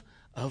love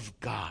of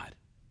God.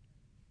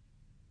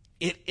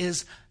 It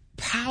is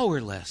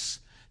powerless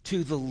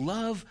to the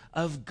love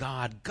of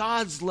God.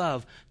 God's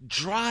love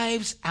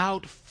drives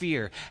out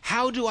fear.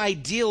 How do I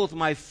deal with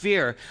my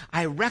fear?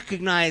 I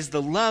recognize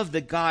the love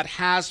that God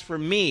has for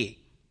me.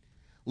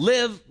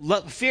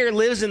 Fear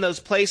lives in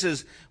those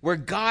places where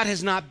God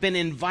has not been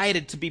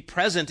invited to be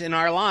present in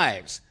our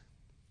lives.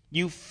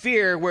 You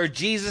fear where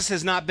Jesus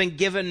has not been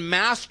given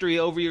mastery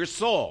over your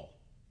soul.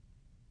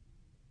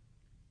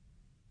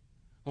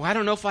 Well, I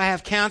don't know if I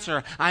have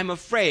cancer. I'm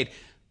afraid.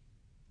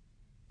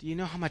 Do you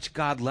know how much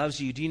God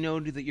loves you? Do you know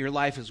that your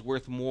life is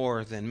worth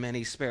more than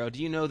many sparrows?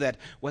 Do you know that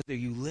whether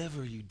you live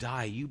or you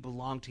die, you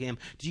belong to Him?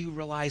 Do you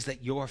realize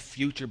that your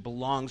future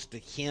belongs to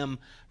Him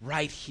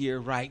right here,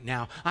 right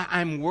now?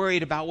 I'm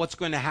worried about what's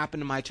going to happen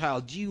to my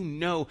child. Do you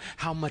know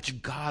how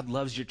much God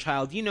loves your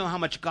child? Do you know how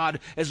much God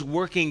is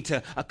working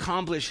to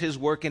accomplish His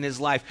work in his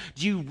life?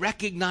 Do you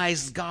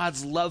recognize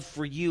God's love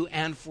for you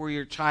and for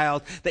your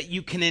child, that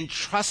you can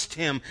entrust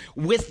Him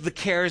with the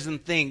cares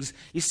and things?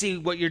 You see,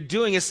 what you're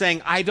doing is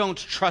saying, I don't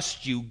trust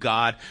you,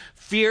 God.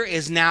 Fear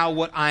is now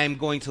what I'm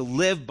going to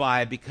live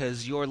by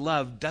because your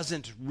love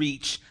doesn't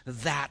reach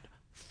that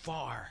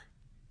far.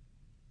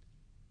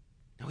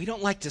 Now, we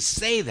don't like to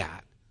say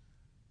that,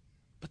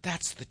 but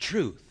that's the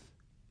truth.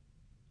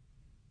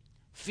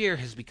 Fear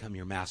has become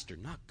your master,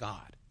 not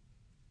God.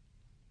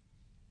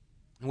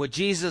 And what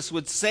Jesus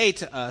would say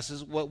to us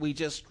is what we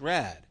just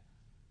read.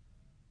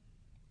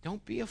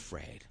 Don't be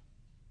afraid.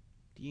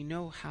 Do you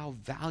know how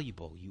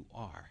valuable you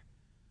are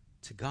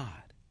to God?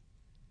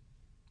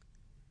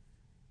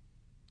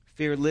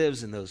 Fear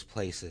lives in those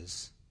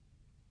places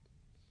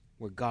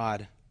where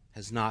God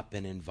has not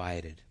been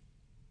invited.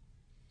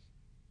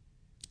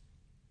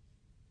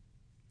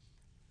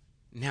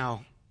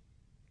 Now,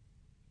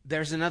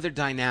 there's another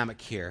dynamic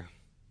here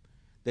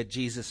that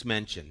Jesus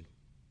mentioned.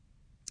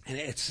 And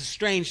it's a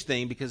strange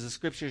thing because the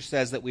Scripture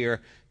says that we are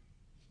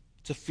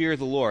to fear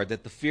the Lord,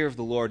 that the fear of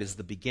the Lord is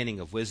the beginning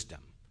of wisdom.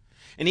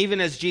 And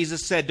even as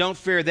Jesus said, don't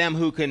fear them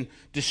who can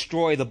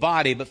destroy the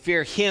body, but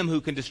fear Him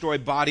who can destroy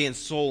body and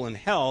soul in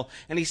hell.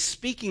 And He's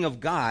speaking of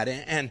God.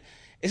 And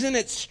isn't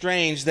it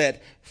strange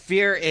that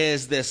fear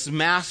is this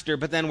master,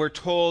 but then we're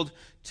told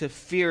to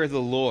fear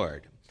the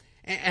Lord?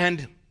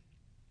 And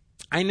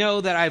I know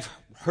that I've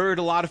heard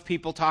a lot of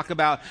people talk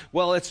about,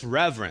 well, it's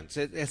reverence.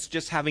 It's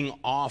just having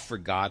awe for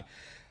God.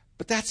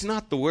 But that's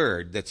not the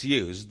word that's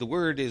used. The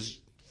word is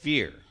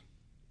fear.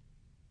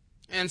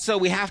 And so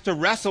we have to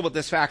wrestle with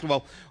this fact.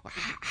 Well,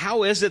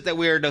 how is it that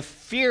we are to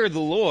fear the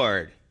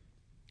Lord?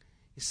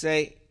 You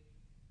say,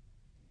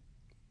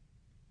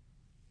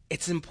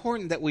 it's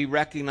important that we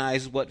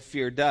recognize what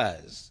fear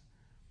does.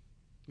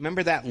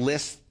 Remember that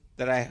list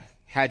that I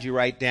had you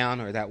write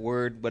down, or that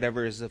word,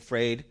 whatever is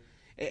afraid?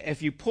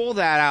 If you pull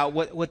that out,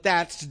 what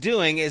that's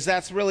doing is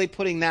that's really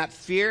putting that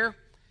fear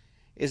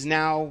is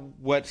now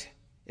what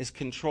is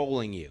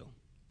controlling you.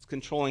 It's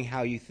controlling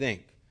how you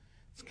think.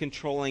 It's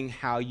controlling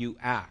how you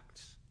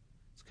act.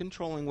 It's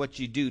controlling what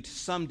you do to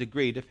some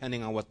degree,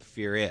 depending on what the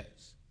fear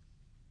is.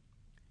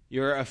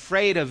 You're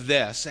afraid of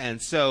this,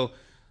 and so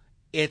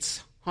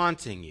it's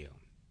haunting you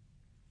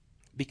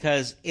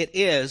because it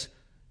is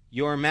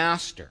your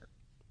master.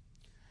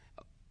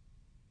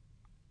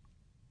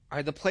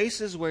 Are the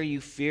places where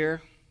you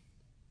fear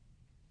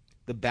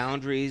the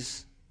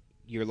boundaries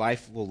your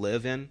life will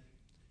live in?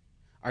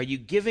 Are you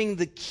giving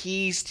the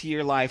keys to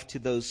your life to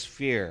those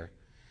fear?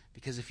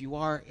 Because if you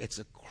are, it's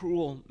a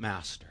cruel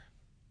master.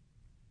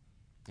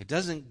 It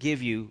doesn't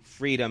give you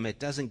freedom. It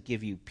doesn't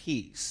give you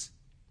peace.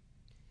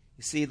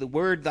 You see,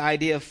 the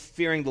idea of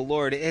fearing the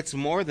Lord, it's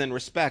more than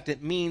respect.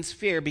 It means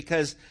fear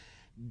because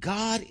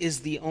God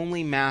is the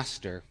only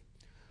master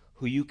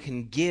who you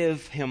can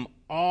give Him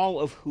all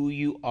of who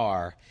you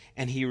are,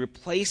 and He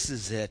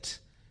replaces it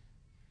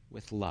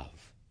with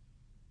love.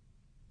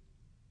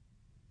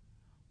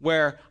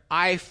 Where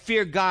I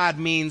fear God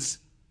means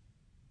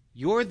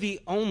you're the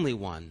only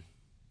one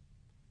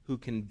who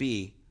can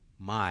be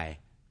my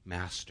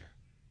master.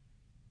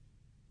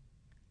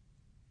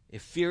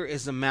 If fear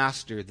is a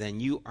master, then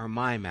you are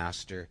my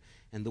master,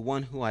 and the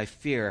one who I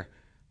fear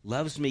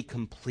loves me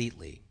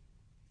completely.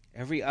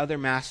 Every other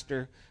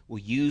master will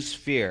use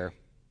fear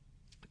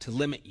to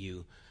limit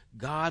you.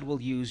 God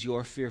will use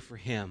your fear for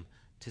Him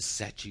to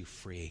set you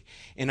free.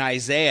 In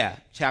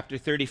Isaiah chapter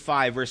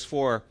 35, verse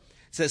 4, it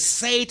says,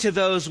 say to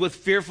those with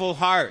fearful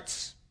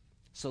hearts.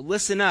 So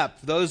listen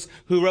up, those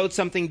who wrote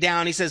something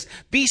down. He says,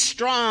 be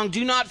strong,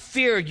 do not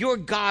fear. Your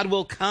God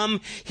will come.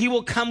 He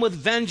will come with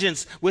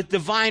vengeance, with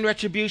divine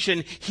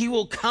retribution. He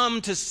will come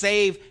to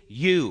save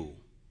you.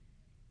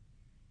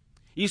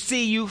 You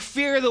see, you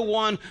fear the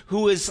one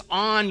who is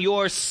on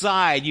your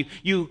side.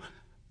 You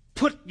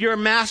put your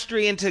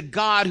mastery into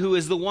God, who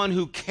is the one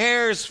who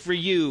cares for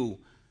you,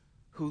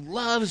 who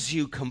loves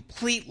you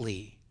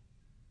completely.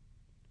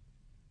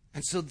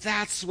 And so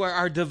that's where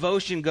our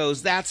devotion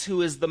goes. That's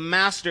who is the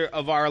master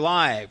of our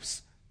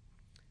lives.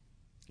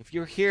 If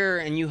you're here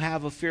and you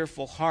have a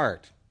fearful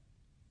heart,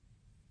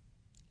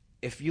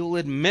 if you'll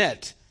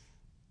admit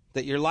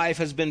that your life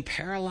has been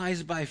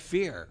paralyzed by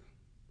fear,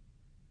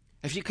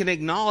 if you can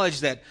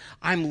acknowledge that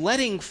I'm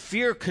letting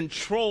fear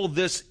control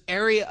this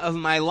area of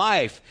my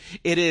life,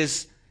 it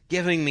is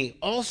giving me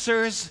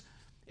ulcers,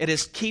 it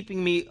is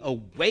keeping me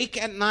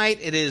awake at night,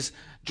 it is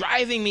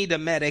driving me to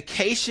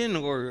medication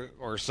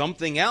or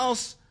something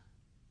else.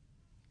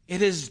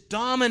 It is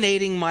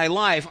dominating my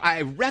life.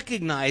 I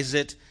recognize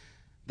it,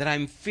 that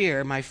I'm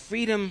fear. My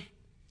freedom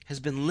has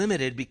been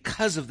limited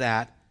because of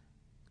that.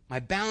 My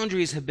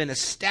boundaries have been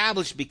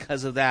established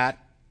because of that.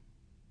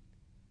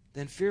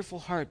 Then fearful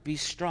heart, be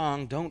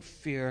strong, don't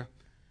fear.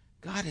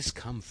 God has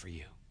come for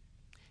you.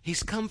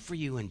 He's come for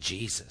you in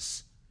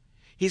Jesus.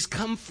 He's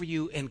come for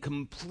you in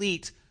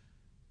complete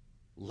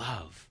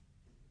love.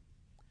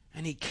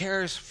 And he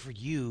cares for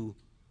you,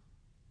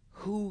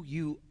 who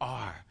you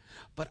are.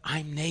 But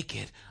I'm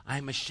naked.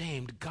 I'm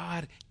ashamed.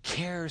 God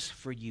cares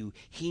for you.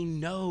 He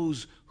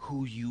knows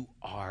who you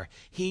are.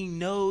 He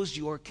knows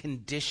your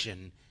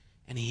condition,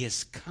 and he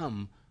has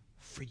come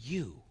for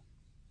you.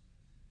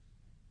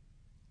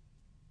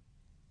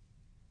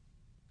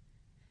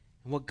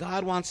 And what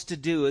God wants to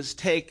do is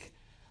take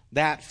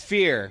that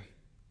fear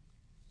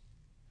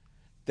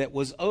that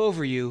was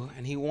over you,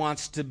 and he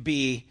wants to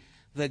be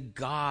the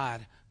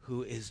God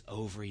who is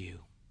over you.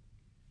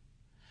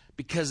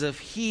 Because if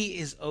he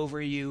is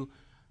over you,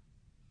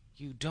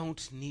 you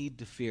don't need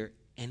to fear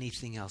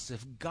anything else.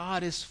 If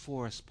God is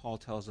for us, Paul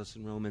tells us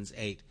in Romans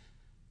 8,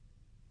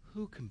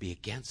 who can be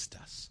against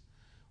us?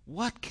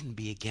 What can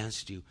be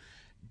against you?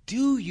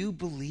 Do you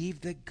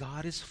believe that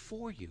God is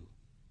for you?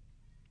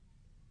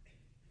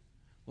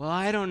 Well,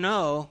 I don't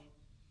know.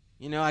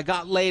 I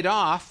got laid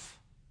off.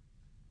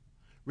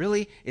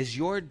 Really? Is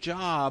your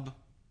job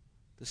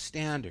the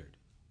standard?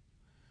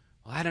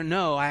 Well, I don't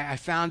know. I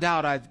found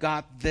out I've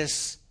got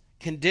this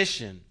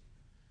condition.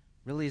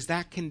 Really, is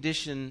that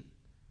condition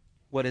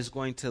what is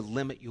going to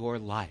limit your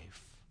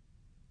life?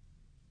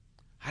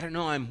 I don't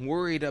know. I'm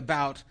worried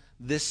about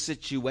this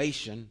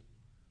situation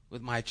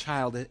with my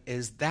child.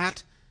 Is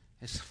that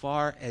as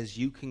far as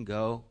you can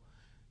go?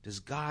 Does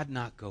God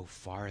not go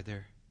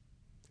farther?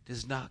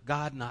 Does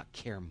God not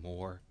care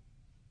more?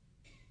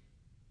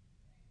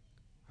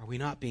 Are we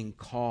not being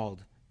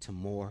called to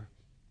more?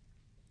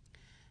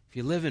 If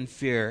you live in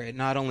fear, it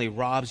not only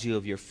robs you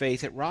of your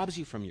faith, it robs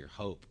you from your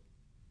hope.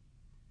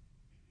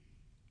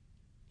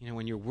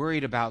 When you're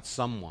worried about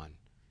someone,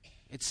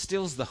 it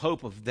stills the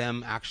hope of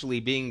them actually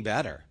being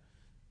better.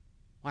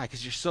 Why?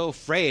 Because you're so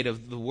afraid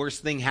of the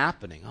worst thing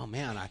happening. Oh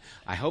man,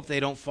 I hope they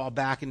don't fall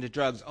back into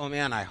drugs. Oh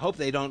man, I hope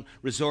they don't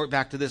resort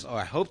back to this. Oh,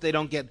 I hope they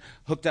don't get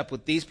hooked up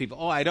with these people.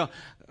 Oh, I don't.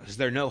 Is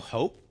there no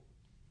hope?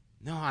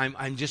 No,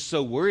 I'm just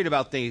so worried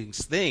about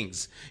things.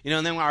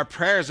 And then our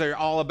prayers are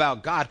all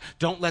about, God,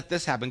 don't let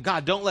this happen.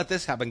 God, don't let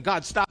this happen.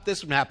 God, stop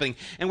this from happening.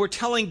 And we're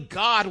telling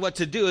God what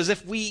to do as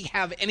if we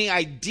have any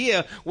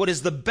idea what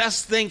is the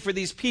best thing for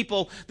these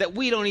people that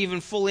we don't even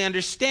fully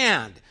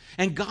understand.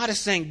 And God is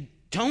saying,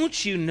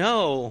 don't you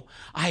know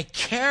I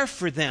care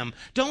for them?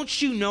 Don't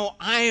you know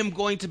I am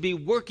going to be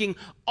working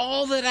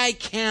all that I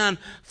can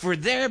for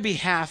their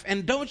behalf?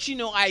 And don't you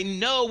know I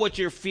know what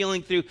you're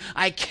feeling through?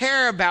 I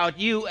care about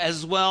you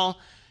as well.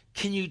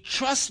 Can you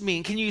trust me?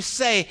 And can you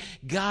say,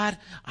 God,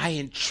 I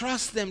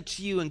entrust them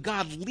to you, and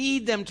God,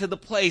 lead them to the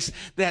place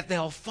that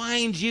they'll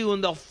find you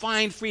and they'll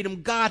find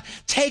freedom. God,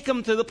 take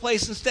them to the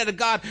place instead of,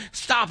 God,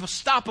 stop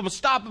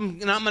them,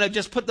 and I'm going to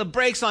just put the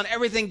brakes on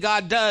everything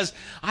God does.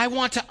 I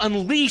want to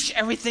unleash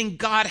everything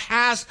God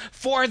has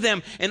for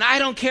them, and I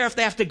don't care if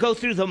they have to go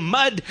through the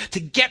mud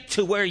to get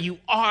to where you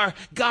are.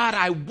 God,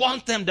 I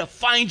want them to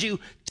find you.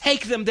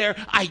 Take them there.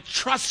 I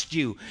trust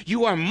you.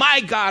 You are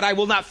my God. I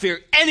will not fear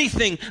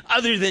anything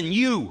other than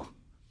you,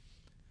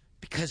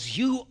 because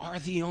you are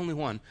the only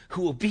one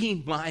who will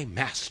be my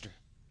master.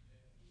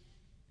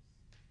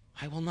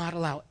 I will not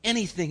allow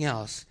anything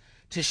else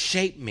to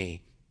shape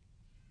me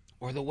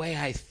or the way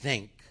I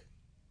think.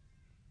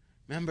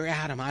 Remember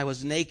Adam, I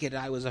was naked,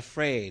 I was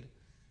afraid.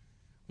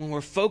 When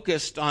we're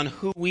focused on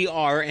who we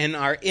are and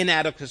our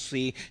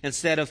inadequacy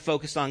instead of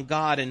focused on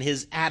God and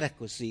his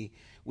adequacy,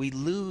 we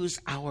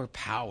lose our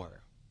power.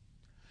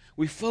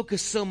 We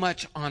focus so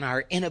much on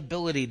our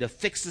inability to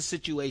fix the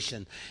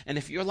situation. And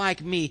if you're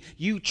like me,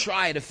 you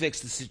try to fix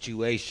the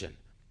situation.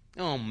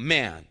 Oh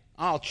man,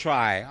 I'll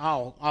try.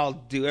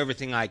 I'll do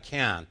everything I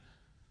can.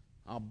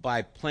 I'll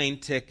buy plane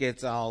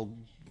tickets. I'll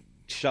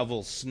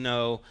shovel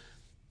snow.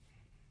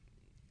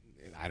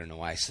 I don't know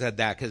why I said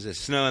that, because there's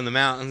snow in the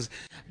mountains.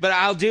 But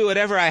I'll do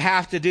whatever I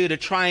have to do to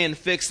try and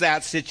fix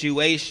that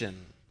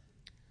situation.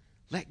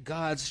 Let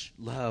God's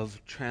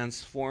love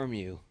transform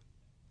you.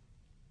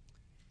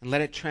 And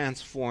let it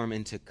transform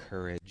into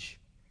courage.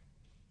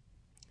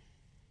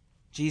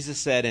 Jesus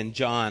said in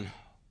John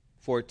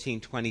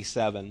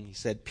 14:27, he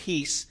said,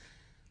 "Peace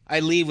I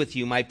leave with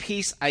you, my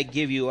peace I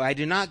give you. I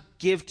do not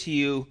give to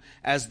you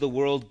as the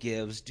world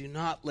gives. Do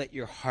not let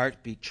your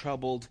heart be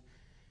troubled,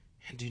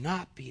 and do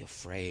not be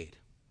afraid."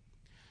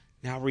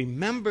 Now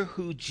remember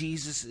who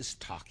Jesus is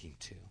talking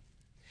to.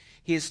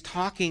 He is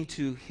talking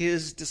to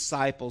his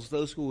disciples,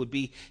 those who would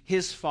be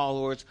his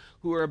followers,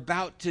 who are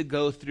about to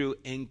go through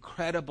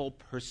incredible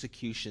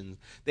persecution.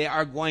 They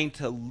are going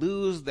to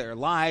lose their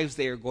lives.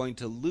 They are going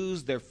to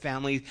lose their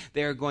families.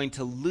 They are going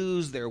to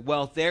lose their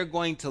wealth. They're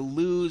going to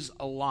lose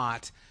a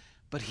lot.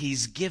 But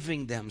he's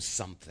giving them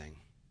something.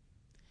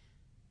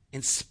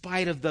 In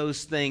spite of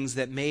those things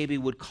that maybe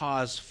would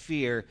cause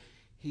fear,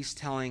 he's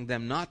telling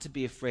them not to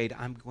be afraid.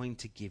 I'm going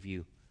to give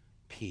you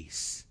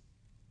peace.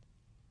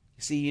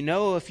 See, you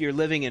know if you're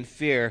living in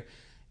fear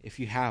if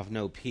you have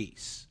no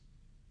peace.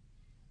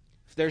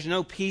 If there's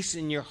no peace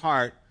in your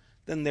heart,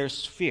 then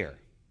there's fear.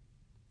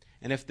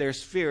 And if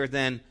there's fear,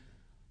 then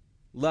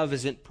love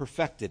isn't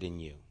perfected in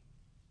you.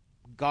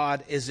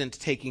 God isn't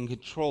taking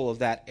control of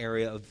that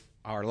area of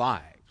our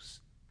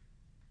lives.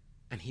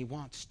 And he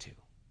wants to.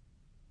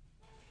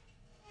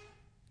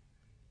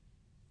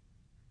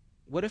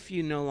 What if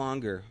you no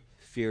longer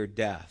feared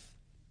death,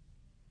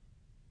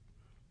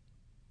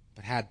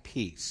 but had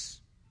peace?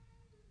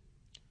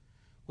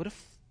 What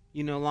if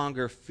you no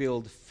longer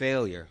feared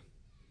failure,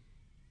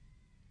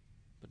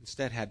 but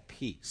instead had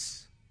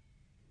peace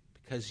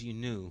because you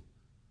knew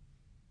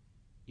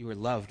you were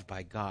loved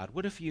by God?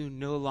 What if you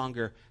no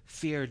longer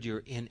feared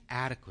your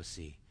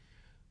inadequacy,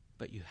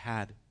 but you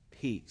had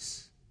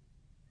peace?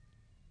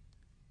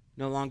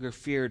 No longer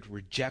feared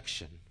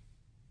rejection,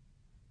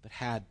 but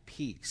had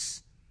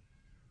peace?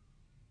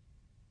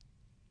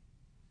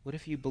 What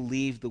if you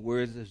believed the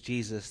words of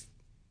Jesus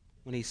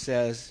when he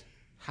says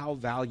how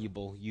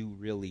valuable you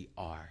really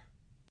are?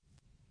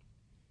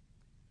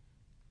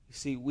 You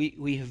see,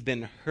 we have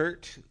been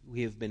hurt,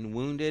 we have been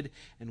wounded,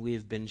 and we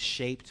have been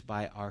shaped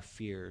by our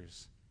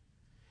fears.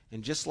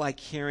 And just like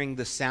hearing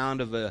the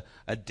sound of a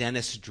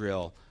dentist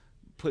drill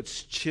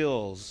puts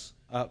chills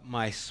up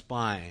my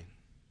spine,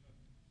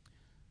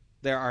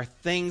 there are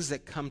things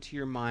that come to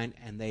your mind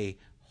and they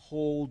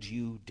hold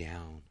you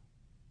down.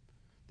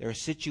 There are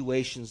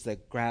situations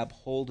that grab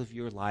hold of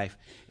your life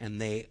and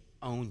they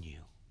own you.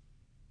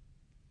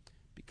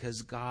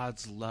 Because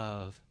God's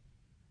love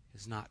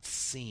is not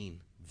seen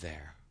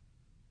there.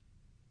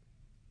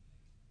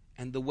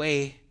 And the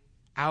way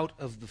out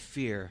of the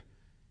fear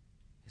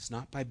is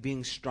not by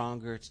being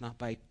stronger, it's not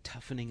by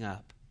toughening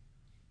up,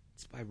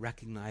 it's by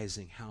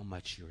recognizing how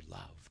much you're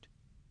loved.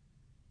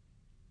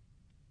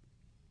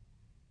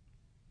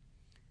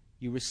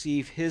 You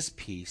receive his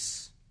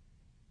peace,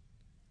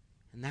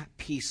 and that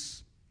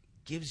peace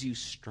gives you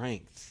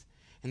strength,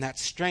 and that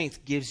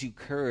strength gives you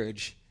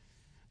courage,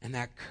 and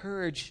that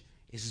courage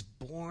is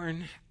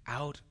born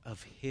out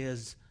of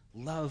his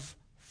love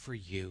for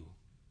you.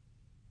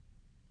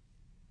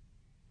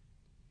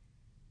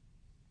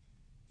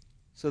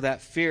 So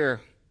that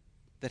fear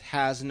that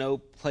has no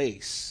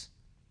place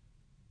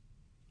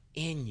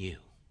in you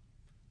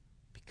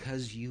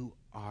because you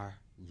are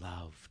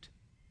loved.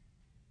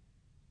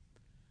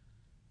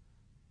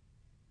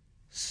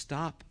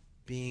 Stop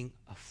being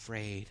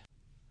afraid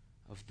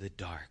of the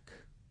dark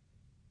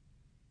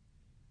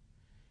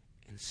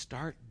and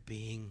start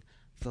being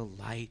the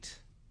light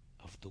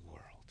of the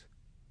world,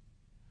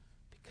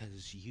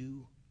 because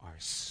you are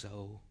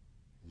so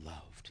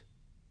loved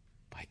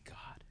by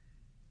God.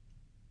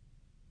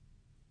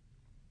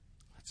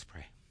 Let's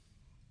pray.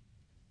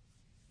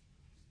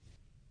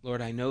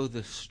 Lord, I know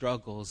the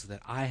struggles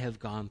that I have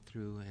gone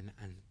through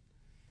and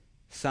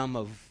some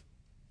of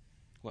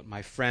what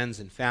my friends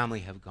and family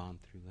have gone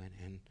through.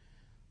 And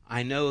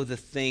I know the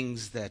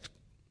things that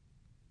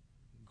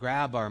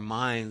grab our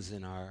minds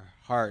and our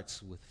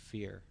hearts with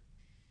fear.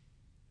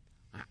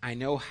 I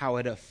know how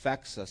it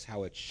affects us,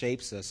 how it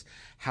shapes us,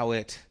 how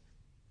it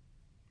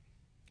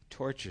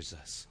tortures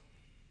us.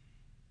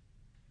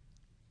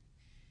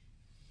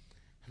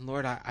 And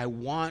Lord, I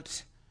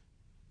want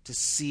to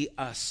see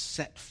us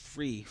set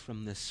free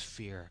from this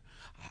fear.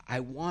 I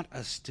want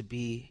us to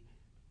be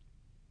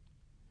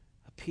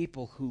a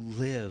people who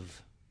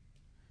live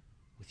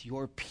with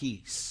your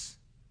peace,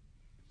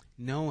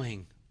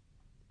 knowing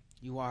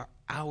you are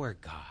our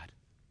God,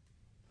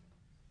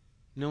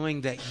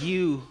 knowing that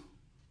you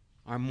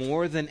are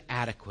more than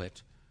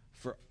adequate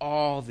for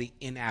all the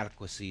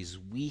inadequacies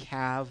we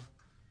have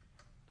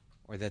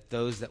or that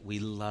those that we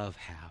love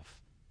have.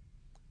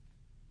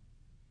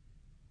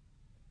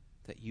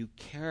 That you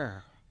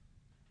care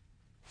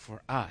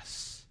for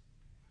us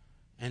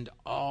and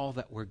all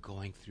that we're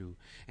going through.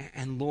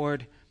 And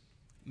Lord,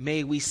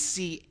 May we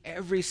see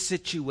every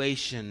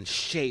situation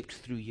shaped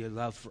through your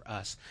love for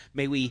us.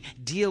 May we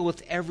deal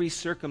with every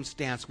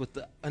circumstance with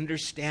the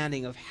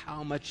understanding of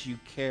how much you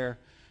care,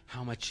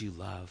 how much you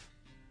love.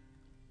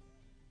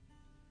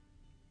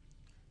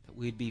 That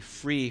we'd be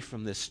free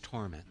from this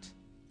torment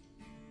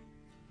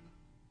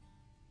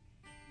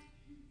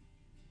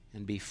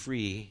and be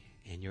free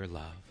in your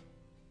love.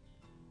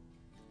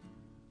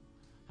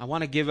 I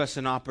want to give us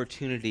an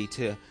opportunity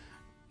to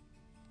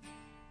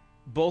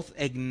both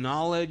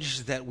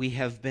acknowledge that we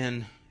have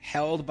been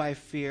held by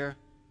fear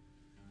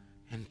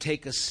and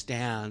take a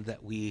stand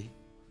that we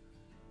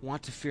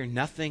want to fear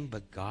nothing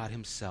but God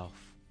himself,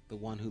 the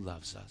one who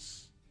loves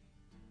us.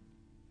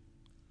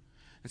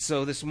 And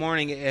so this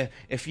morning,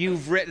 if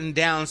you've written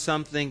down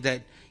something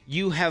that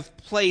you have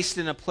placed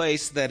in a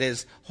place that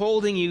is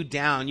holding you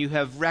down, you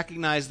have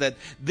recognized that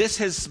this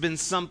has been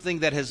something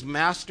that has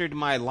mastered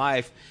my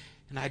life,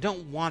 and I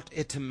don't want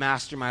it to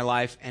master my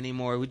life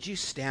anymore, would you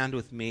stand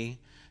with me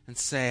and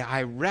say,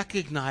 I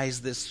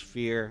recognize this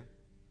fear.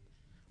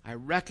 I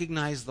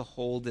recognize the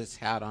hold it's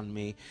had on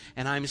me,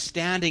 and I'm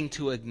standing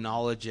to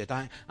acknowledge it.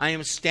 I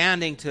am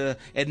standing to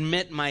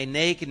admit my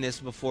nakedness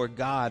before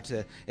God,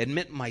 to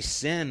admit my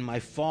sin, my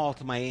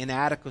fault, my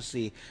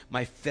inadequacy,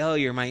 my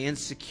failure, my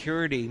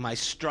insecurity, my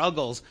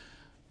struggles,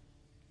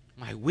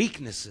 my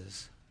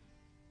weaknesses.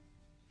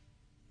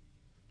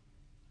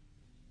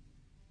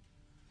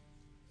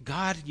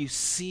 God, you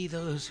see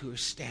those who are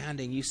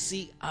standing. You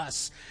see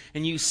us,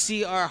 and you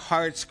see our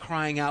hearts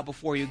crying out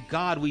before you.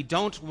 God, we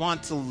don't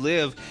want to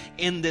live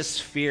in this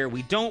fear.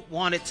 We don't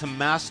want it to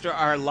master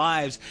our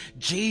lives.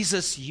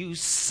 Jesus, you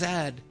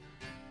said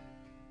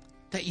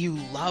that you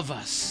love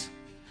us.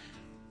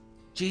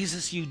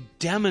 Jesus, you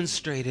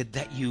demonstrated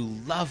that you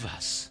love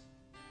us.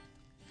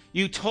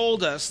 You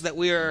told us that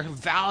we are of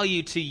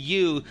value to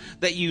you,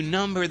 that you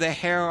number the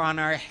hair on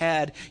our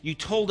head. You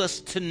told us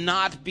to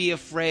not be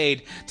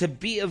afraid, to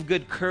be of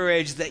good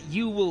courage, that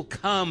you will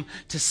come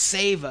to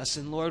save us.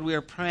 And Lord, we are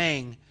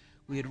praying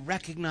we would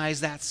recognize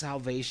that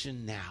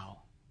salvation now.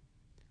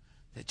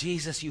 That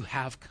Jesus, you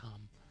have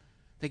come.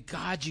 That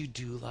God, you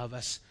do love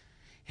us.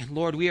 And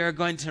Lord, we are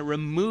going to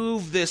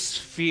remove this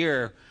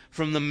fear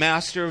from the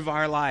master of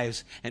our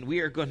lives, and we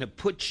are going to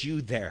put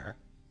you there.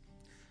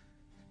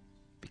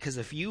 Because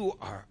if you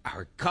are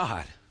our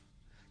God,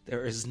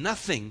 there is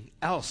nothing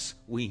else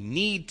we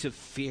need to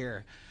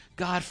fear.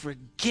 God,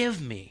 forgive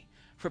me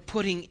for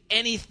putting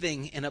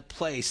anything in a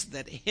place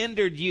that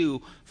hindered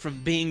you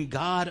from being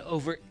God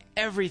over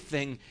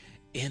everything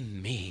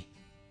in me.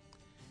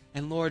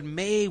 And Lord,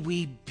 may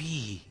we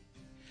be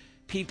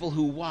people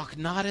who walk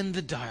not in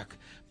the dark,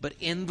 but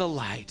in the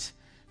light.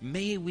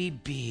 May we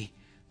be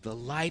the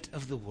light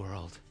of the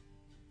world.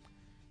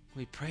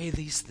 We pray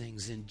these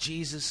things in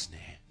Jesus'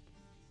 name.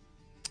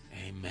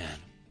 Amen.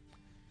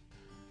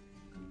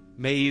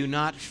 May you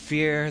not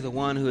fear the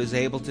one who is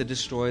able to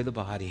destroy the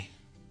body,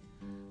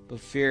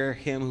 but fear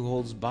him who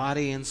holds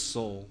body and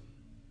soul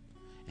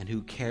and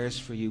who cares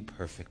for you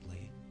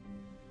perfectly.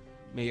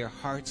 May your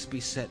hearts be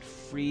set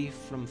free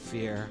from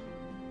fear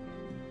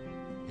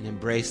and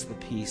embrace the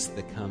peace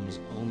that comes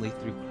only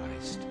through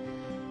Christ.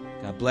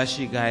 God bless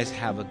you guys.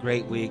 Have a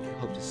great week.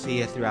 Hope to see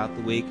you throughout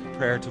the week.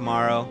 Prayer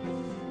tomorrow.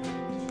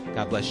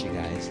 God bless you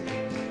guys.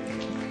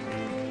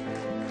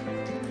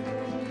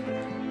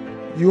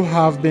 You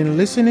have been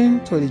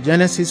listening to the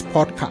Genesis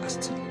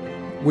podcast.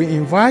 We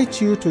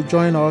invite you to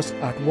join us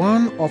at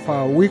one of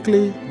our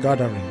weekly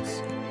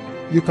gatherings.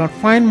 You can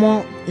find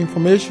more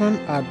information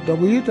at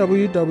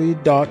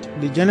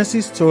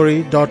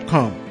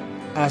www.thegenesisstory.com,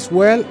 as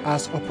well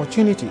as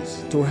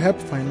opportunities to help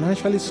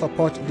financially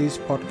support this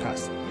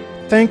podcast.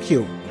 Thank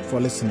you for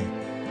listening.